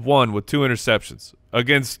 231 and 1 with 2 interceptions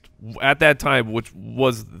against, at that time, which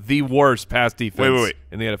was the worst pass defense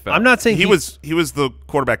in the NFL. I'm not saying he was the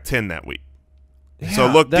quarterback 10 that week. Yeah, so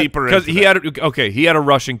look deeper into because he had a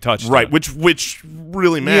rushing touchdown, right? Which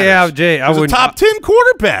really matters. Yeah, Jay, I was a top 10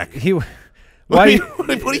 quarterback.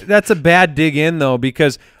 That's a bad dig in though,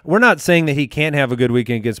 because we're not saying that he can't have a good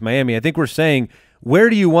weekend against Miami. I think we're saying, where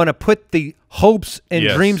do you want to put the hopes and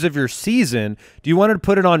dreams of your season? Do you want to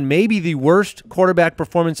put it on maybe the worst quarterback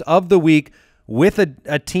performance of the week with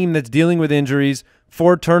a team that's dealing with injuries,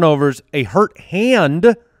 4 turnovers, a hurt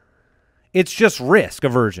hand? It's just risk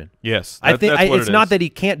aversion. Yes, I think it's not that he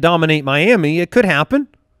can't dominate Miami. It could happen,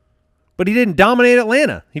 but he didn't dominate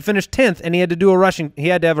Atlanta. He finished 10th, and he had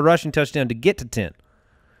to have a rushing touchdown to get to 10.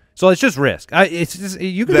 So it's just risk. It's just,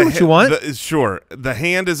 you can do what you want. Sure, the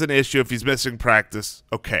hand is an issue if he's missing practice.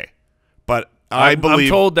 Okay, but I'm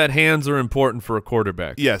told that hands are important for a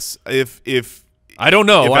quarterback. Yes, if I don't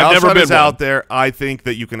know, if I've never been out there, I think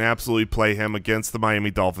that you can absolutely play him against the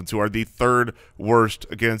Miami Dolphins, who are the 3rd worst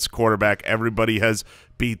against quarterback. Everybody has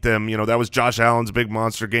beat them. That was Josh Allen's big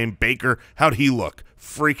monster game. Baker, how'd he look?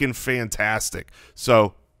 Freaking fantastic.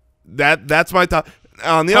 So that's my thought.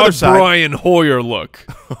 on the How'd other side, Brian Hoyer look?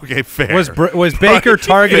 okay, fair. Was Baker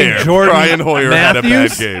targeting fair. Jordan Brian Hoyer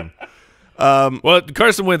Matthews? had a bad game. Well,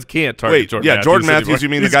 Carson Wentz can't target Jordan Matthews. Jordan Matthews, you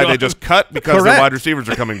mean the guy they just cut because Correct. their wide receivers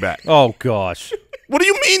are coming back? Oh gosh. What do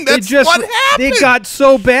you mean? That's what happened. They got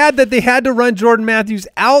so bad that they had to run Jordan Matthews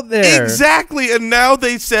out there. Exactly, and now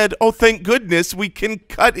they said, "Oh, thank goodness we can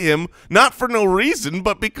cut him, not for no reason,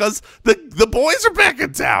 but because the boys are back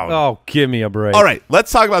in town." Oh, give me a break. All right,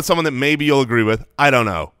 let's talk about someone that maybe you'll agree with. I don't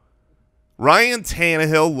know. Ryan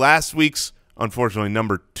Tannehill, last week's unfortunately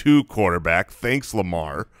number 2 quarterback. Thanks,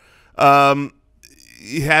 Lamar.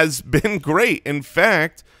 Has been great. In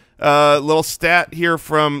fact. Little stat here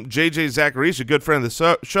from JJ Zacharias, a good friend of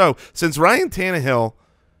the show. Since Ryan Tannehill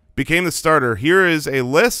became the starter, here is a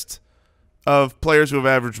list of players who have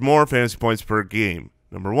averaged more fantasy points per game.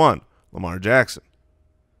 Number 1, Lamar Jackson.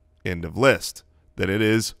 End of list. Then it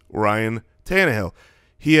is Ryan Tannehill.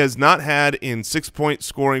 He has not had in 6-point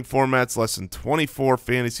scoring formats less than 24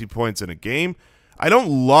 fantasy points in a game. I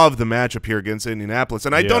don't love the matchup here against Indianapolis,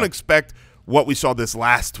 and I don't expect what we saw this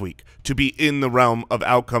last week to be in the realm of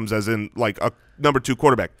outcomes as in like a number 2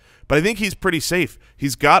 quarterback. But I think he's pretty safe.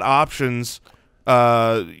 He's got options.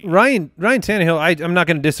 Ryan Tannehill, I'm not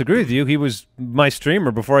going to disagree with you. He was my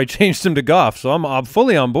streamer before I changed him to Goff, so I'm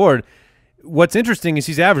fully on board. What's interesting is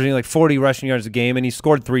he's averaging like 40 rushing yards a game, and he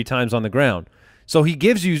scored 3 times on the ground. So he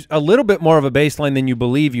gives you a little bit more of a baseline than you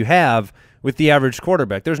believe you have with the average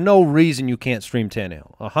quarterback. There's no reason you can't stream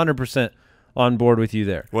Tannehill. 100% on board with you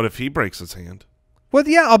there. What if he breaks his hand? Well,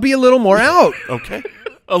 yeah, I'll be a little more out. Okay.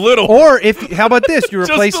 A little. Or how about this? You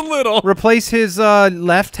replace Just a little. Replace his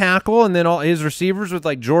left tackle and then all his receivers with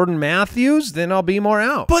like Jordan Matthews, then I'll be more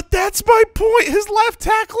out. But that's my point. His left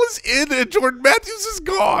tackle is in and Jordan Matthews is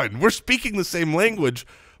gone. We're speaking the same language,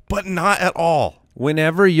 but not at all.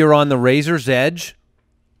 Whenever you're on the razor's edge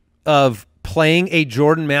of playing a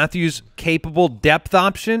Jordan Matthews capable depth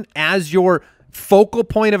option as your focal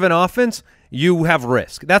point of an offense, you have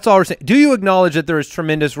risk. That's all we're saying. Do you acknowledge that there is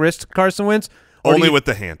tremendous risk, Carson Wentz? Only with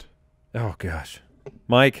the hand. Oh, gosh.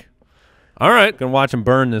 Mike. All right. Going to watch him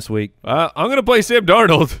burn this week. I'm going to play Sam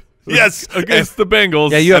Darnold. Yes. Against the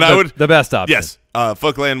Bengals. Yeah, you have the best option. Yes.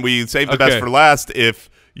 Footland, we saved the best for last. If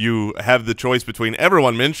you have the choice between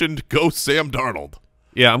everyone mentioned, go Sam Darnold.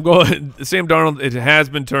 Yeah, I'm going Sam Darnold. It has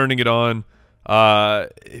been turning it on.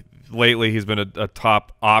 Lately, he's been a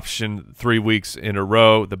top option 3 weeks in a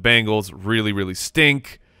row. The Bengals really, really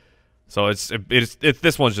stink. So it's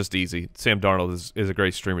this one's just easy. Sam Darnold is a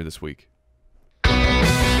great streamer this week.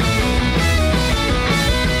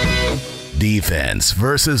 Defense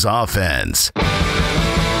versus offense.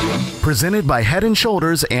 Presented by Head &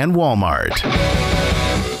 Shoulders and Walmart.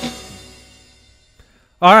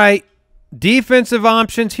 All right, defensive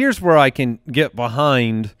options. Here's where I can get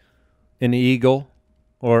behind an Eagle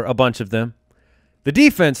or a bunch of them. The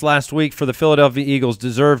defense last week for the Philadelphia Eagles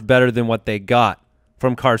deserved better than what they got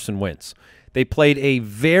from Carson Wentz. They played a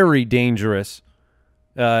very dangerous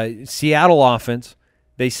Seattle offense.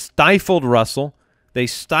 They stifled Russell. They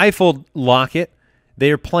stifled Lockett.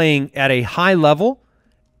 They are playing at a high level.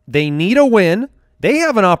 They need a win. They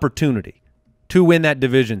have an opportunity to win that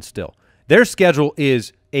division still. Their schedule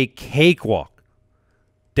is a cakewalk.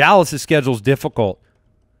 Dallas' schedule is difficult.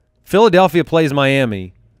 Philadelphia plays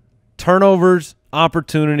Miami. Turnovers,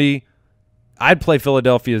 opportunity. I'd play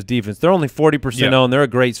Philadelphia's defense. They're only 40% owned. They're a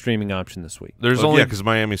great streaming option this week. There's only because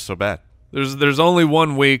Miami's so bad. There's only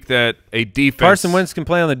 1 week that a defense. Carson Wentz can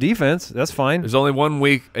play on the defense. That's fine. There's only 1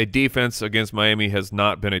 week a defense against Miami has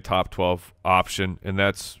not been a top 12 option, and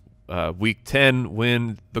that's week 10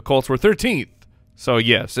 when the Colts were 13th. So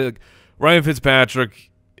yes, Ryan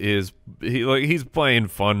Fitzpatrick he's playing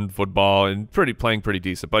fun football and playing pretty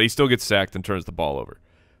decent, but he still gets sacked and turns the ball over.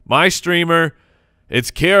 My streamer, it's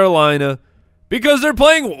Carolina because they're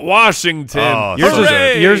playing Washington. Oh,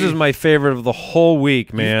 yours is my favorite of the whole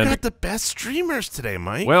week, man. You got the best streamers today,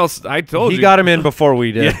 Mike. Well, I told you. He got him in before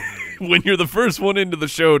we did. Yeah. When you're the first one into the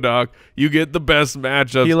show, Doc, you get the best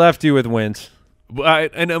matchups. He left you with Wentz.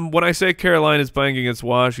 And when I say Carolina is playing against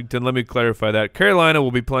Washington, let me clarify that. Carolina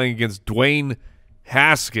will be playing against Dwayne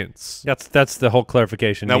Haskins. That's the whole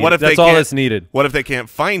clarification. Now, needed. what if that's all that's needed? What if they can't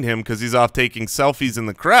find him because he's off taking selfies in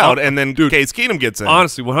the crowd, and then Case Keenum gets in?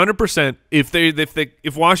 Honestly, 100%.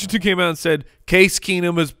 If Washington came out and said Case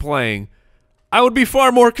Keenum is playing, I would be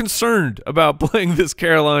far more concerned about playing this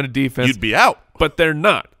Carolina defense. You'd be out, but they're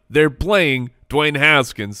not. They're playing Dwayne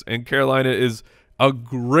Haskins, and Carolina is a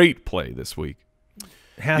great play this week.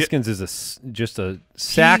 Haskins is just a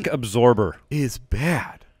sack absorber. Is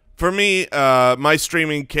bad. For me, my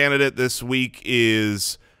streaming candidate this week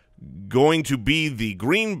is going to be the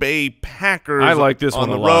Green Bay Packers. I like this on one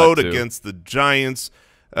the a lot, road too. against the Giants.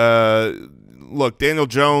 Look, Daniel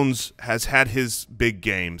Jones has had his big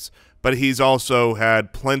games, but he's also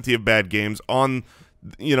had plenty of bad games on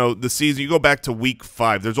the season. You go back to week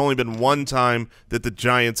 5. There's only been one time that the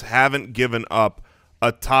Giants haven't given up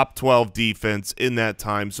a top 12 defense in that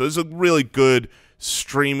time. So it's a really good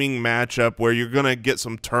streaming matchup where you're going to get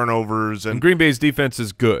some turnovers. And Green Bay's defense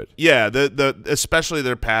is good. Yeah, especially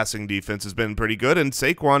their passing defense has been pretty good, and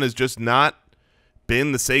Saquon has just not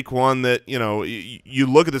been the Saquon that, you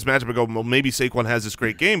look at this matchup and go, well, maybe Saquon has this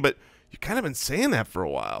great game, but you've kind of been saying that for a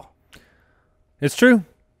while. It's true.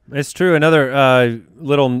 It's true. Another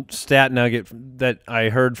little stat nugget that I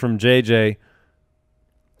heard from JJ,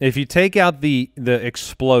 if you take out the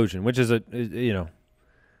explosion, which is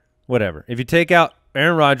whatever. If you take out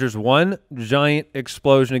Aaron Rodgers' one giant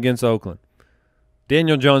explosion against Oakland,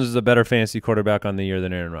 Daniel Jones is a better fantasy quarterback on the year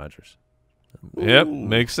than Aaron Rodgers. Yep,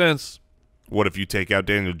 makes sense. What if you take out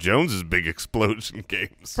Daniel Jones's big explosion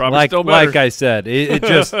games? Probably still better. Like I said, it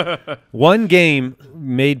just one game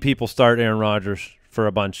made people start Aaron Rodgers for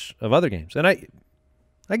a bunch of other games. And I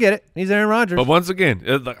get it. He's Aaron Rodgers. But once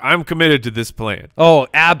again, I'm committed to this plan. Oh,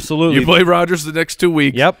 absolutely. You play Rodgers the next 2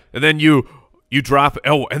 weeks. Yep. And then you drop –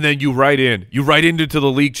 and then you write into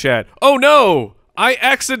the league chat. Oh, no, I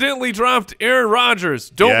accidentally dropped Aaron Rodgers.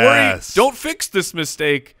 Don't worry. Don't fix this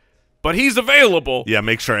mistake. But he's available. Yeah,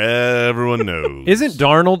 make sure everyone knows. Isn't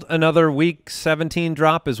Darnold another Week 17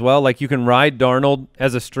 drop as well? Like you can ride Darnold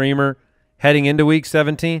as a streamer heading into Week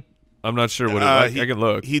 17? I'm not sure what I can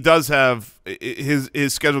look. He does have his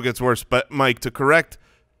schedule gets worse. But, Mike, to correct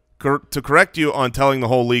you on telling the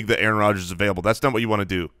whole league that Aaron Rodgers is available, that's not what you want to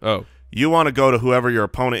do. Oh. You want to go to whoever your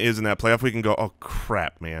opponent is in that playoff week and go, oh,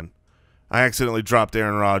 crap, man. I accidentally dropped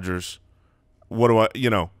Aaron Rodgers. What do I,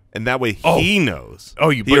 and that way he knows. Oh,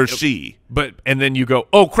 he or she. And then you go,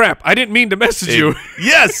 oh, crap, I didn't mean to message you.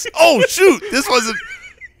 Yes. Oh, shoot. This wasn't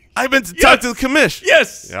 – I meant to talk to the commish.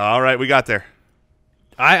 Yes. Yeah, all right, we got there.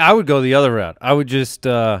 I would go the other route. I would just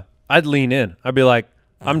I'd lean in. I'd be like,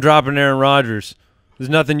 I'm dropping Aaron Rodgers. There's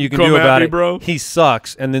nothing you can do about it. Bro. He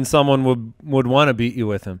sucks, and then someone would want to beat you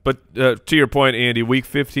with him. But to your point, Andy, Week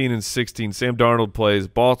 15 and 16, Sam Darnold plays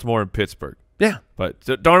Baltimore and Pittsburgh. Yeah. But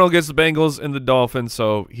Darnold gets the Bengals and the Dolphins,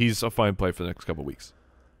 so he's a fine play for the next couple of weeks.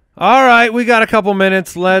 All right, we got a couple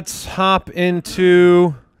minutes. Let's hop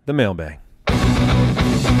into the mailbag.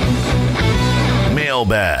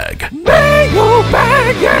 Mailbag.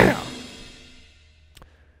 Mailbag, yeah!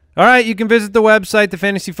 All right, you can visit the website,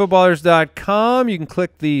 thefantasyfootballers.com. You can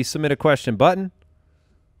click the Submit a Question button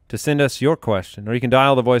to send us your question, or you can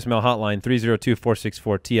dial the voicemail hotline,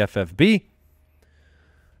 302-464-TFFB.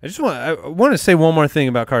 I want to say one more thing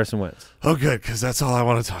about Carson Wentz. Oh, good, because that's all I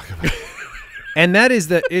want to talk about. And that is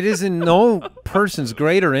that it is in no person's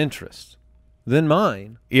greater interest than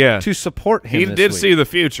mine to support him. He this did week. see the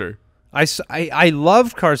future. I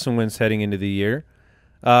loved Carson Wentz heading into the year.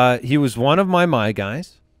 He was one of my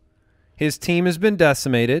guys. His team has been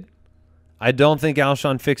decimated. I don't think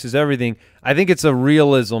Alshon fixes everything. I think it's a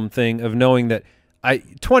realism thing of knowing that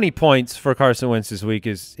 20 points for Carson Wentz this week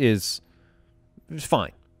is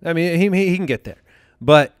fine. I mean, he can get there.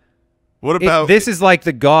 But what about this is like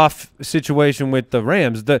the Goff situation with the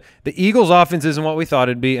Rams. The Eagles' offense isn't what we thought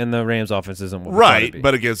it'd be, and the Rams' offense isn't what we thought it'd be.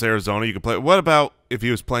 But against Arizona, you could play. What about if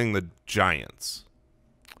he was playing the Giants?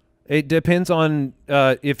 It depends on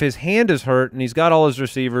if his hand is hurt and he's got all his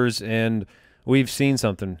receivers and we've seen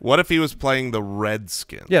something. What if he was playing the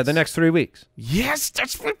Redskins? Yeah, the next 3 weeks. Yes,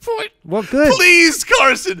 that's my point. Well, good. Please,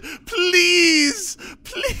 Carson, please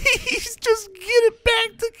just get it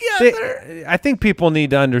back together. I think people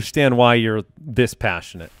need to understand why you're this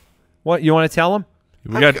passionate. What, you want to tell them?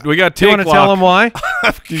 We got take lock. You want to tell them why?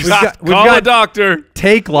 we've got a doctor.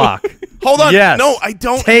 Take lock. Hold on. Yes. No, I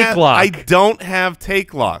don't take have lock. I don't have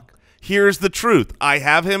take lock. Here's the truth. I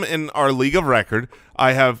have him in our league of record.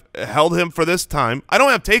 I have held him for this time. I don't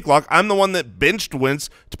have take lock. I'm the one that benched Wentz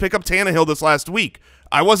to pick up Tannehill this last week.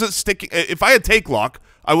 I wasn't sticking. If I had take lock,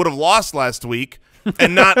 I would have lost last week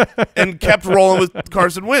and and kept rolling with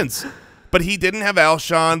Carson Wentz. But he didn't have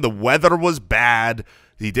Alshon. The weather was bad.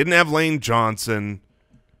 He didn't have Lane Johnson.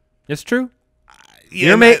 It's true.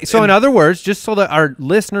 Yeah, in other words, just so that our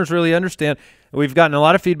listeners really understand, we've gotten a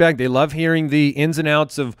lot of feedback. They love hearing the ins and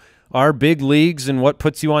outs of our big leagues and what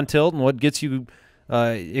puts you on tilt and what gets you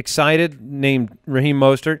excited, named Raheem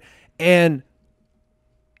Mostert. And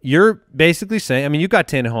you're basically saying, I mean, you've got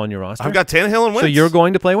Tannehill on your roster. I've got Tannehill and Wentz. So you're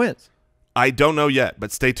going to play Wentz. I don't know yet,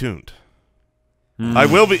 but stay tuned. I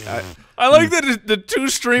will be. I like that the two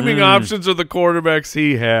streaming options are the quarterbacks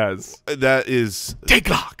he has. That is Take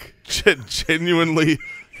lock. Genuinely.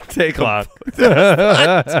 Take lock.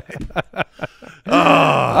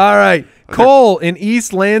 All right. Cole in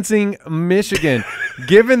East Lansing, Michigan.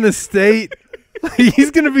 Given the state,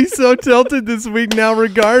 he's going to be so tilted this week now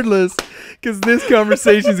regardless, because this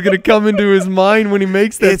conversation is going to come into his mind when he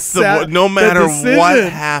makes that no matter that what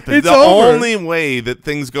happens. It's the over. only way that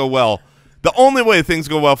things go well. The only way things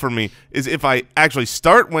go well for me is if I actually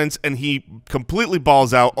start Wentz and he completely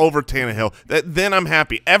balls out over Tannehill. Then I'm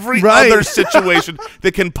happy. Every other situation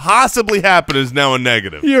that can possibly happen is now a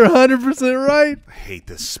negative. You're 100% right. I hate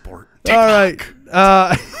this sport. All right.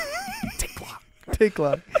 Take lock. Take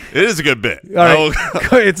lock. It is a good bit. All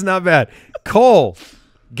right. It's not bad. Cole,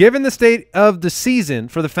 given the state of the season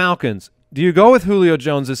for the Falcons, do you go with Julio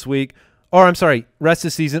Jones this week, or I'm sorry, rest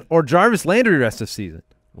of season, or Jarvis Landry rest of season?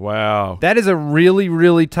 Wow. That is a really,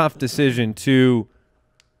 really tough decision to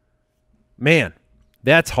 – man,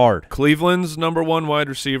 that's hard. Cleveland's #1 wide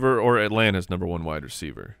receiver or Atlanta's #1 wide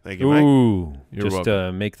receiver? Thank you, Mike. Ooh. You're just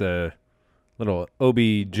welcome. make the little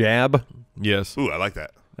OB jab. Yes. Ooh, I like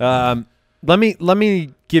that. Let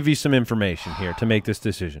me give you some information here to make this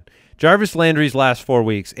decision. Jarvis Landry's last 4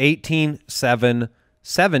 weeks, 18-7,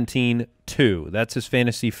 17-2. That's his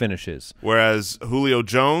fantasy finishes. Whereas Julio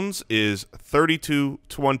Jones is 32,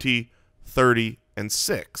 20, 30, and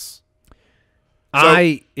 6.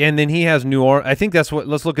 And then he has New Orleans. I think that's what.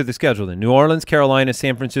 Let's look at the schedule then. New Orleans, Carolina,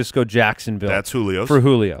 San Francisco, Jacksonville. That's Julio's. For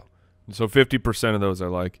Julio. So 50% of those I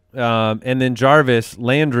like. And then Jarvis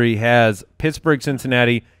Landry has Pittsburgh,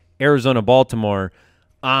 Cincinnati, Arizona, Baltimore.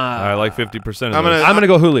 I like 50% of those. I'm gonna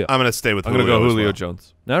go Julio. I'm gonna stay with I'm Julio. going to go as Julio well.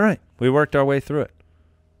 Jones. All right, we worked our way through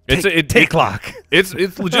it. Take lock. It's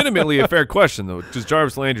legitimately a fair question, though, because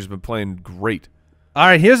Jarvis Landry's been playing great. All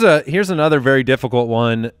right, here's another very difficult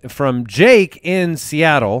one from Jake in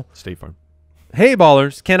Seattle. State Farm. Hey,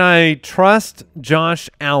 ballers, can I trust Josh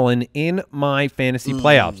Allen in my fantasy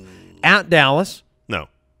playoffs? At Dallas, No.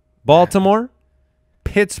 Baltimore,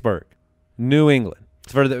 Pittsburgh, New England.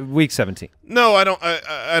 It's for the week 17. No, I don't.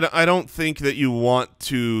 I don't think that you want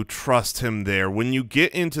to trust him there. When you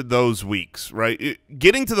get into those weeks, right?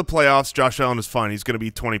 Getting to the playoffs, Josh Allen is fine. He's going to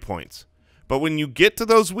be 20 points. But when you get to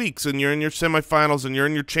those weeks and you're in your semifinals and you're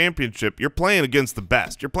in your championship, you're playing against the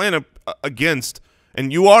best. You're playing against,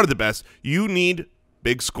 and you are the best. You need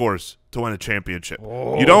big scores to win a championship.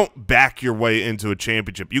 Oh. You don't back your way into a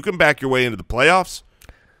championship. You can back your way into the playoffs.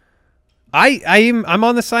 I'm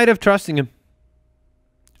on the side of trusting him.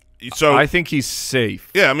 So I think he's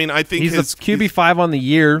safe. Yeah, I mean, I think he's the QB5 on the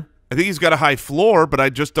year. I think he's got a high floor, but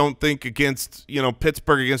I just don't think against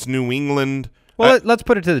Pittsburgh, against New England. Well, let's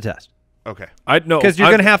put it to the test. Okay, I know because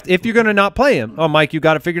you're gonna have to, if you're gonna not play him. Oh, Mike, you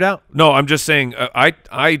got it figured out. No, I'm just saying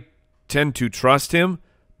I tend to trust him,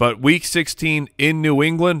 but Week 16 in New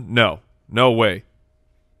England, no way.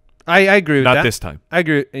 I agree with that. Not this time. I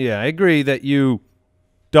agree. Yeah, I agree that you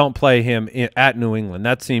don't play him at New England.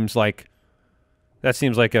 That seems like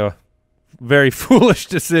a very foolish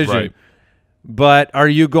decision. Right. But are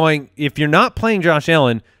you going – if you're not playing Josh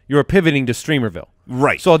Allen, you're pivoting to Streamerville.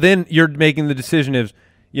 Right. So then you're making the decision of,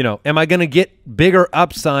 am I going to get bigger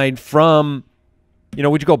upside from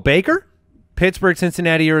would you go Baker, Pittsburgh,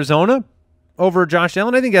 Cincinnati, Arizona over Josh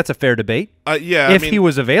Allen? I think that's a fair debate. Yeah. If he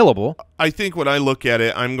was available. I think when I look at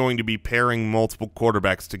it, I'm going to be pairing multiple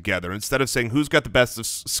quarterbacks together. Instead of saying who's got the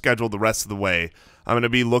best schedule the rest of the way, I'm going to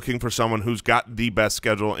be looking for someone who's got the best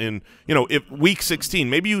schedule in, if Week 16.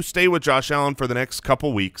 Maybe you stay with Josh Allen for the next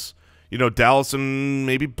couple weeks. Dallas and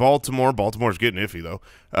maybe Baltimore. Baltimore's getting iffy, though.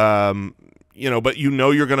 But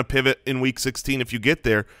you're going to pivot in Week 16 if you get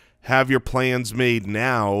there. Have your plans made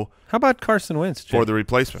now. How about Carson Wentz, Jake? For the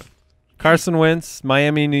replacement? Carson Wentz,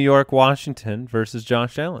 Miami, New York, Washington versus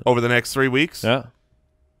Josh Allen. Over the next 3 weeks? Yeah.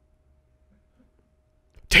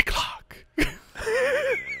 Take lock.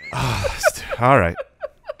 All right.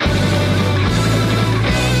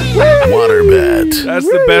 Waterbed. That's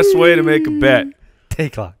the best way to make a bet.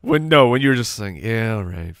 Take lock. When you're just saying, yeah, all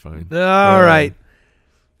right, fine. All right.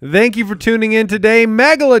 Thank you for tuning in today.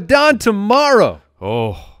 Megalodon tomorrow.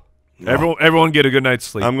 Oh. Everyone get a good night's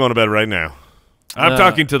sleep. I'm going to bed right now. I'm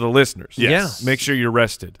talking to the listeners. Yes. Yeah. Make sure you're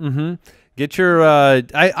rested. Mm-hmm. Get your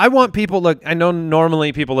I want people, look, I know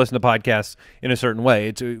normally people listen to podcasts in a certain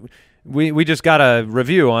way. We just got a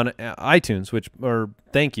review on iTunes,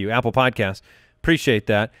 thank you, Apple Podcasts. Appreciate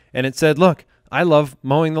that. And it said, look, I love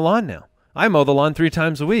mowing the lawn now. I mow the lawn 3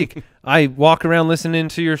 times a week. I walk around listening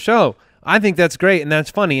to your show. I think that's great and that's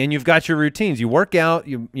funny. And you've got your routines. You work out,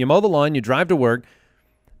 you mow the lawn, you drive to work.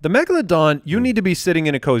 The Megalodon, you need to be sitting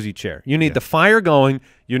in a cozy chair. You need the fire going.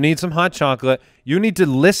 You need some hot chocolate. You need to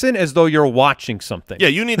listen as though you're watching something. Yeah,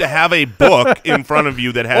 you need to have a book in front of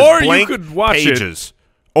you that has Or blank you could watch pages.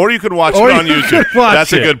 Or you could watch it on YouTube.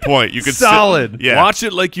 That's a good point. You could Solid. Watch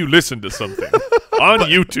it like you listen to something on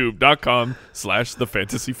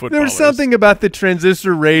youtube.com/thefantasyfootballers. There was something about the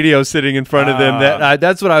transistor radio sitting in front of them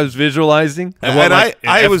that's what I was visualizing. And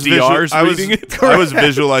I was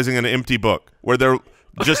visualizing an empty book where they're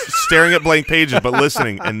just staring at blank pages but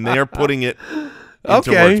listening, and they're putting it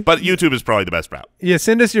into words. But YouTube is probably the best route. Yeah,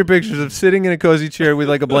 send us your pictures of sitting in a cozy chair with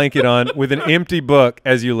like a blanket on with an empty book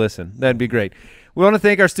as you listen. That'd be great. We want to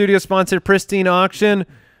thank our studio sponsor, Pristine Auction.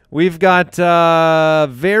 We've got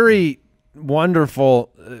very wonderful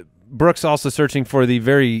Brooks also searching for the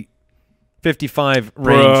very 55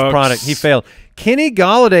 range product. He failed. Kenny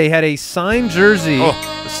Golladay had a signed jersey. Oh,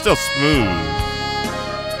 it's still smooth.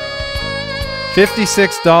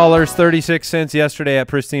 $56.36 yesterday at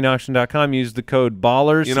pristineauction.com. Use the code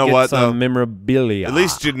BALLERS You know to get what, some memorabilia. At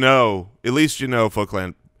least you know,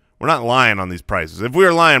 Footclan, we're not lying on these prices. If we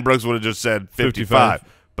were lying, Brooks would have just said 55.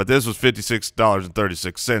 But this was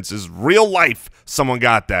 $56.36. This is real life. Someone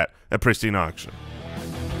got that at Pristine Auction.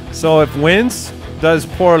 So if Wentz does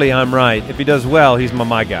poorly, I'm right. If he does well, he's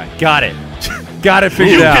my guy. Got it. Got it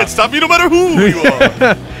figured out. You can't stop me no matter who you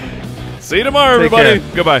are. See you tomorrow, everybody.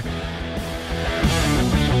 Goodbye.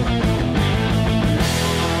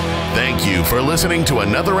 Thank you for listening to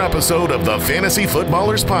another episode of the Fantasy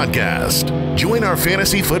Footballers Podcast. Join our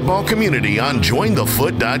fantasy football community on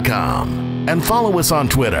jointhefoot.com and follow us on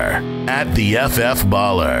Twitter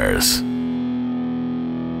 @TheFFBallers.